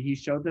asked, and he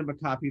showed them a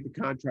copy of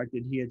the contract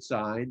that he had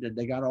signed, and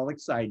they got all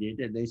excited,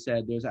 and they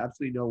said, there's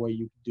absolutely no way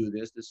you can do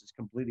this. This is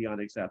completely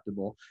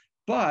unacceptable.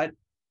 But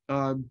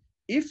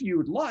if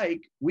you'd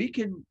like, we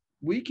can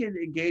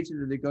engage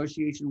in a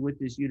negotiation with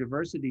this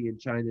university in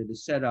China to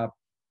set up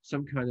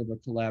some kind of a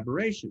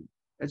collaboration.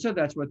 And so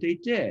that's what they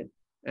did.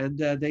 And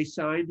they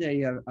signed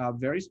a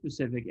very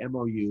specific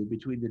MOU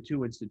between the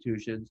two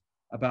institutions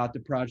about the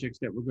projects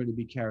that were going to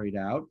be carried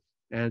out.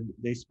 And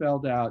they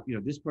spelled out,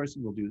 this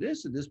person will do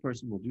this, and this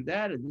person will do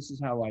that, and this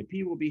is how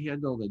IP will be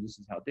handled, and this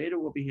is how data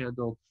will be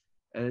handled.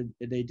 And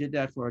they did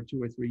that for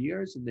 2 or 3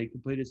 years, and they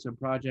completed some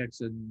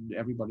projects, and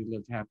everybody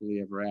lived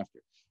happily ever after.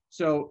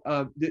 So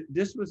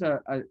this was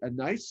a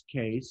nice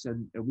case,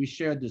 and we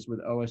shared this with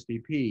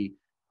OSDP,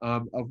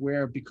 of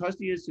where, because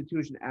the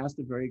institution asked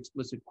a very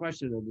explicit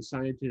question and the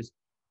scientists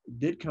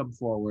did come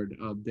forward,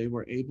 they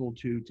were able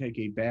to take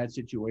a bad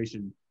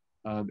situation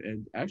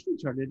and actually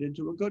turn it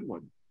into a good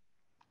one.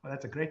 Well,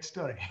 that's a great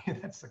story.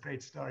 That's a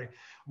great story.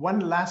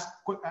 One last,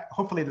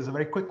 hopefully this is a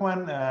very quick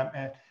one.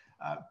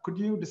 Could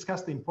you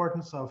discuss the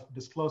importance of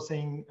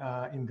disclosing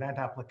in grant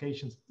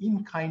applications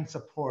in-kind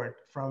support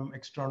from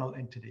external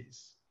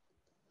entities?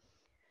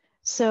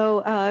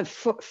 So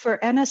for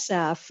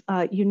NSF,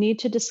 you need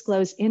to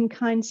disclose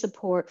in-kind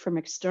support from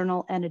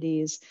external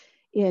entities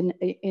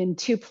in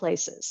 2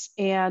 places,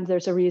 and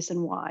there's a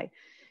reason why.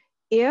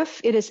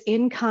 If it is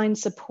in-kind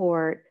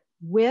support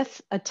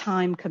with a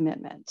time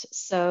commitment,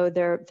 so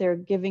they're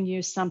giving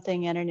you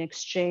something in an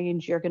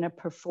exchange, you're going to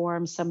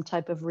perform some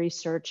type of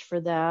research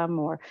for them,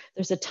 or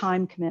there's a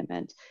time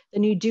commitment,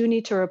 then you do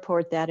need to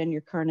report that in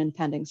your current and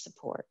pending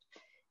support.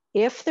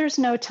 If there's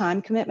no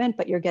time commitment,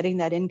 but you're getting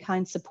that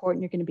in-kind support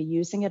and you're going to be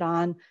using it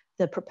on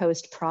the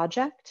proposed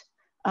project,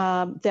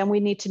 then we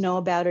need to know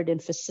about it in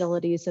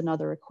facilities and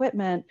other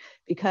equipment,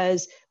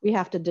 because we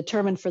have to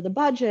determine for the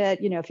budget,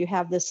 if you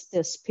have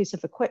this piece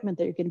of equipment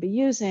that you're going to be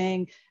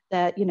using,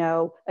 that,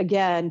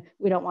 again,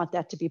 we don't want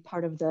that to be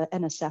part of the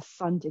NSF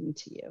funding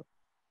to you.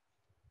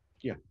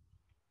 Yeah.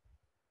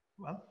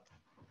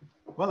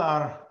 Well,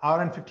 our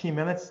hour and 15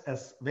 minutes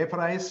has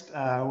vaporized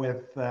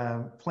with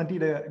plenty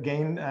to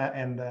gain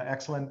and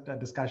excellent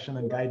discussion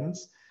and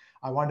guidance.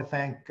 I want to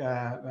thank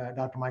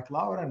Dr. Mike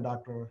Lauer and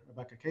Dr.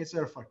 Rebecca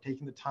Keiser for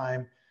taking the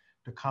time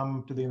to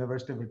come to the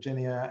University of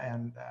Virginia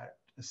and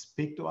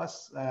speak to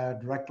us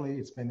directly.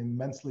 It's been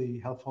immensely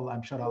helpful.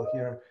 I'm sure I'll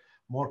hear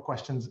more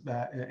questions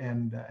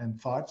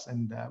and thoughts,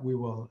 and we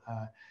will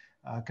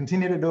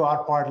continue to do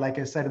our part. Like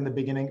I said in the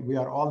beginning, we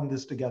are all in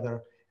this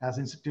together. As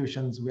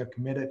institutions, we are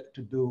committed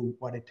to do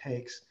what it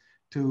takes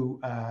to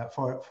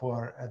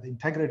for the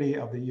integrity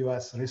of the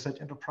U.S. research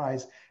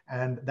enterprise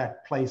and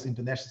that plays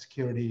into national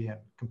security and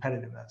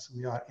competitiveness.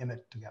 We are in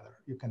it together.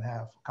 You can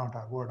count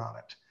our word on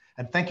it.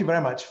 And thank you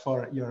very much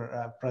for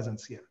your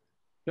presence here.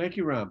 Thank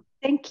you, Ram.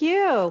 Thank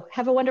you.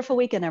 Have a wonderful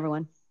weekend,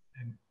 everyone.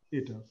 And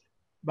you too.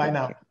 Bye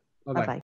now. Bye-bye.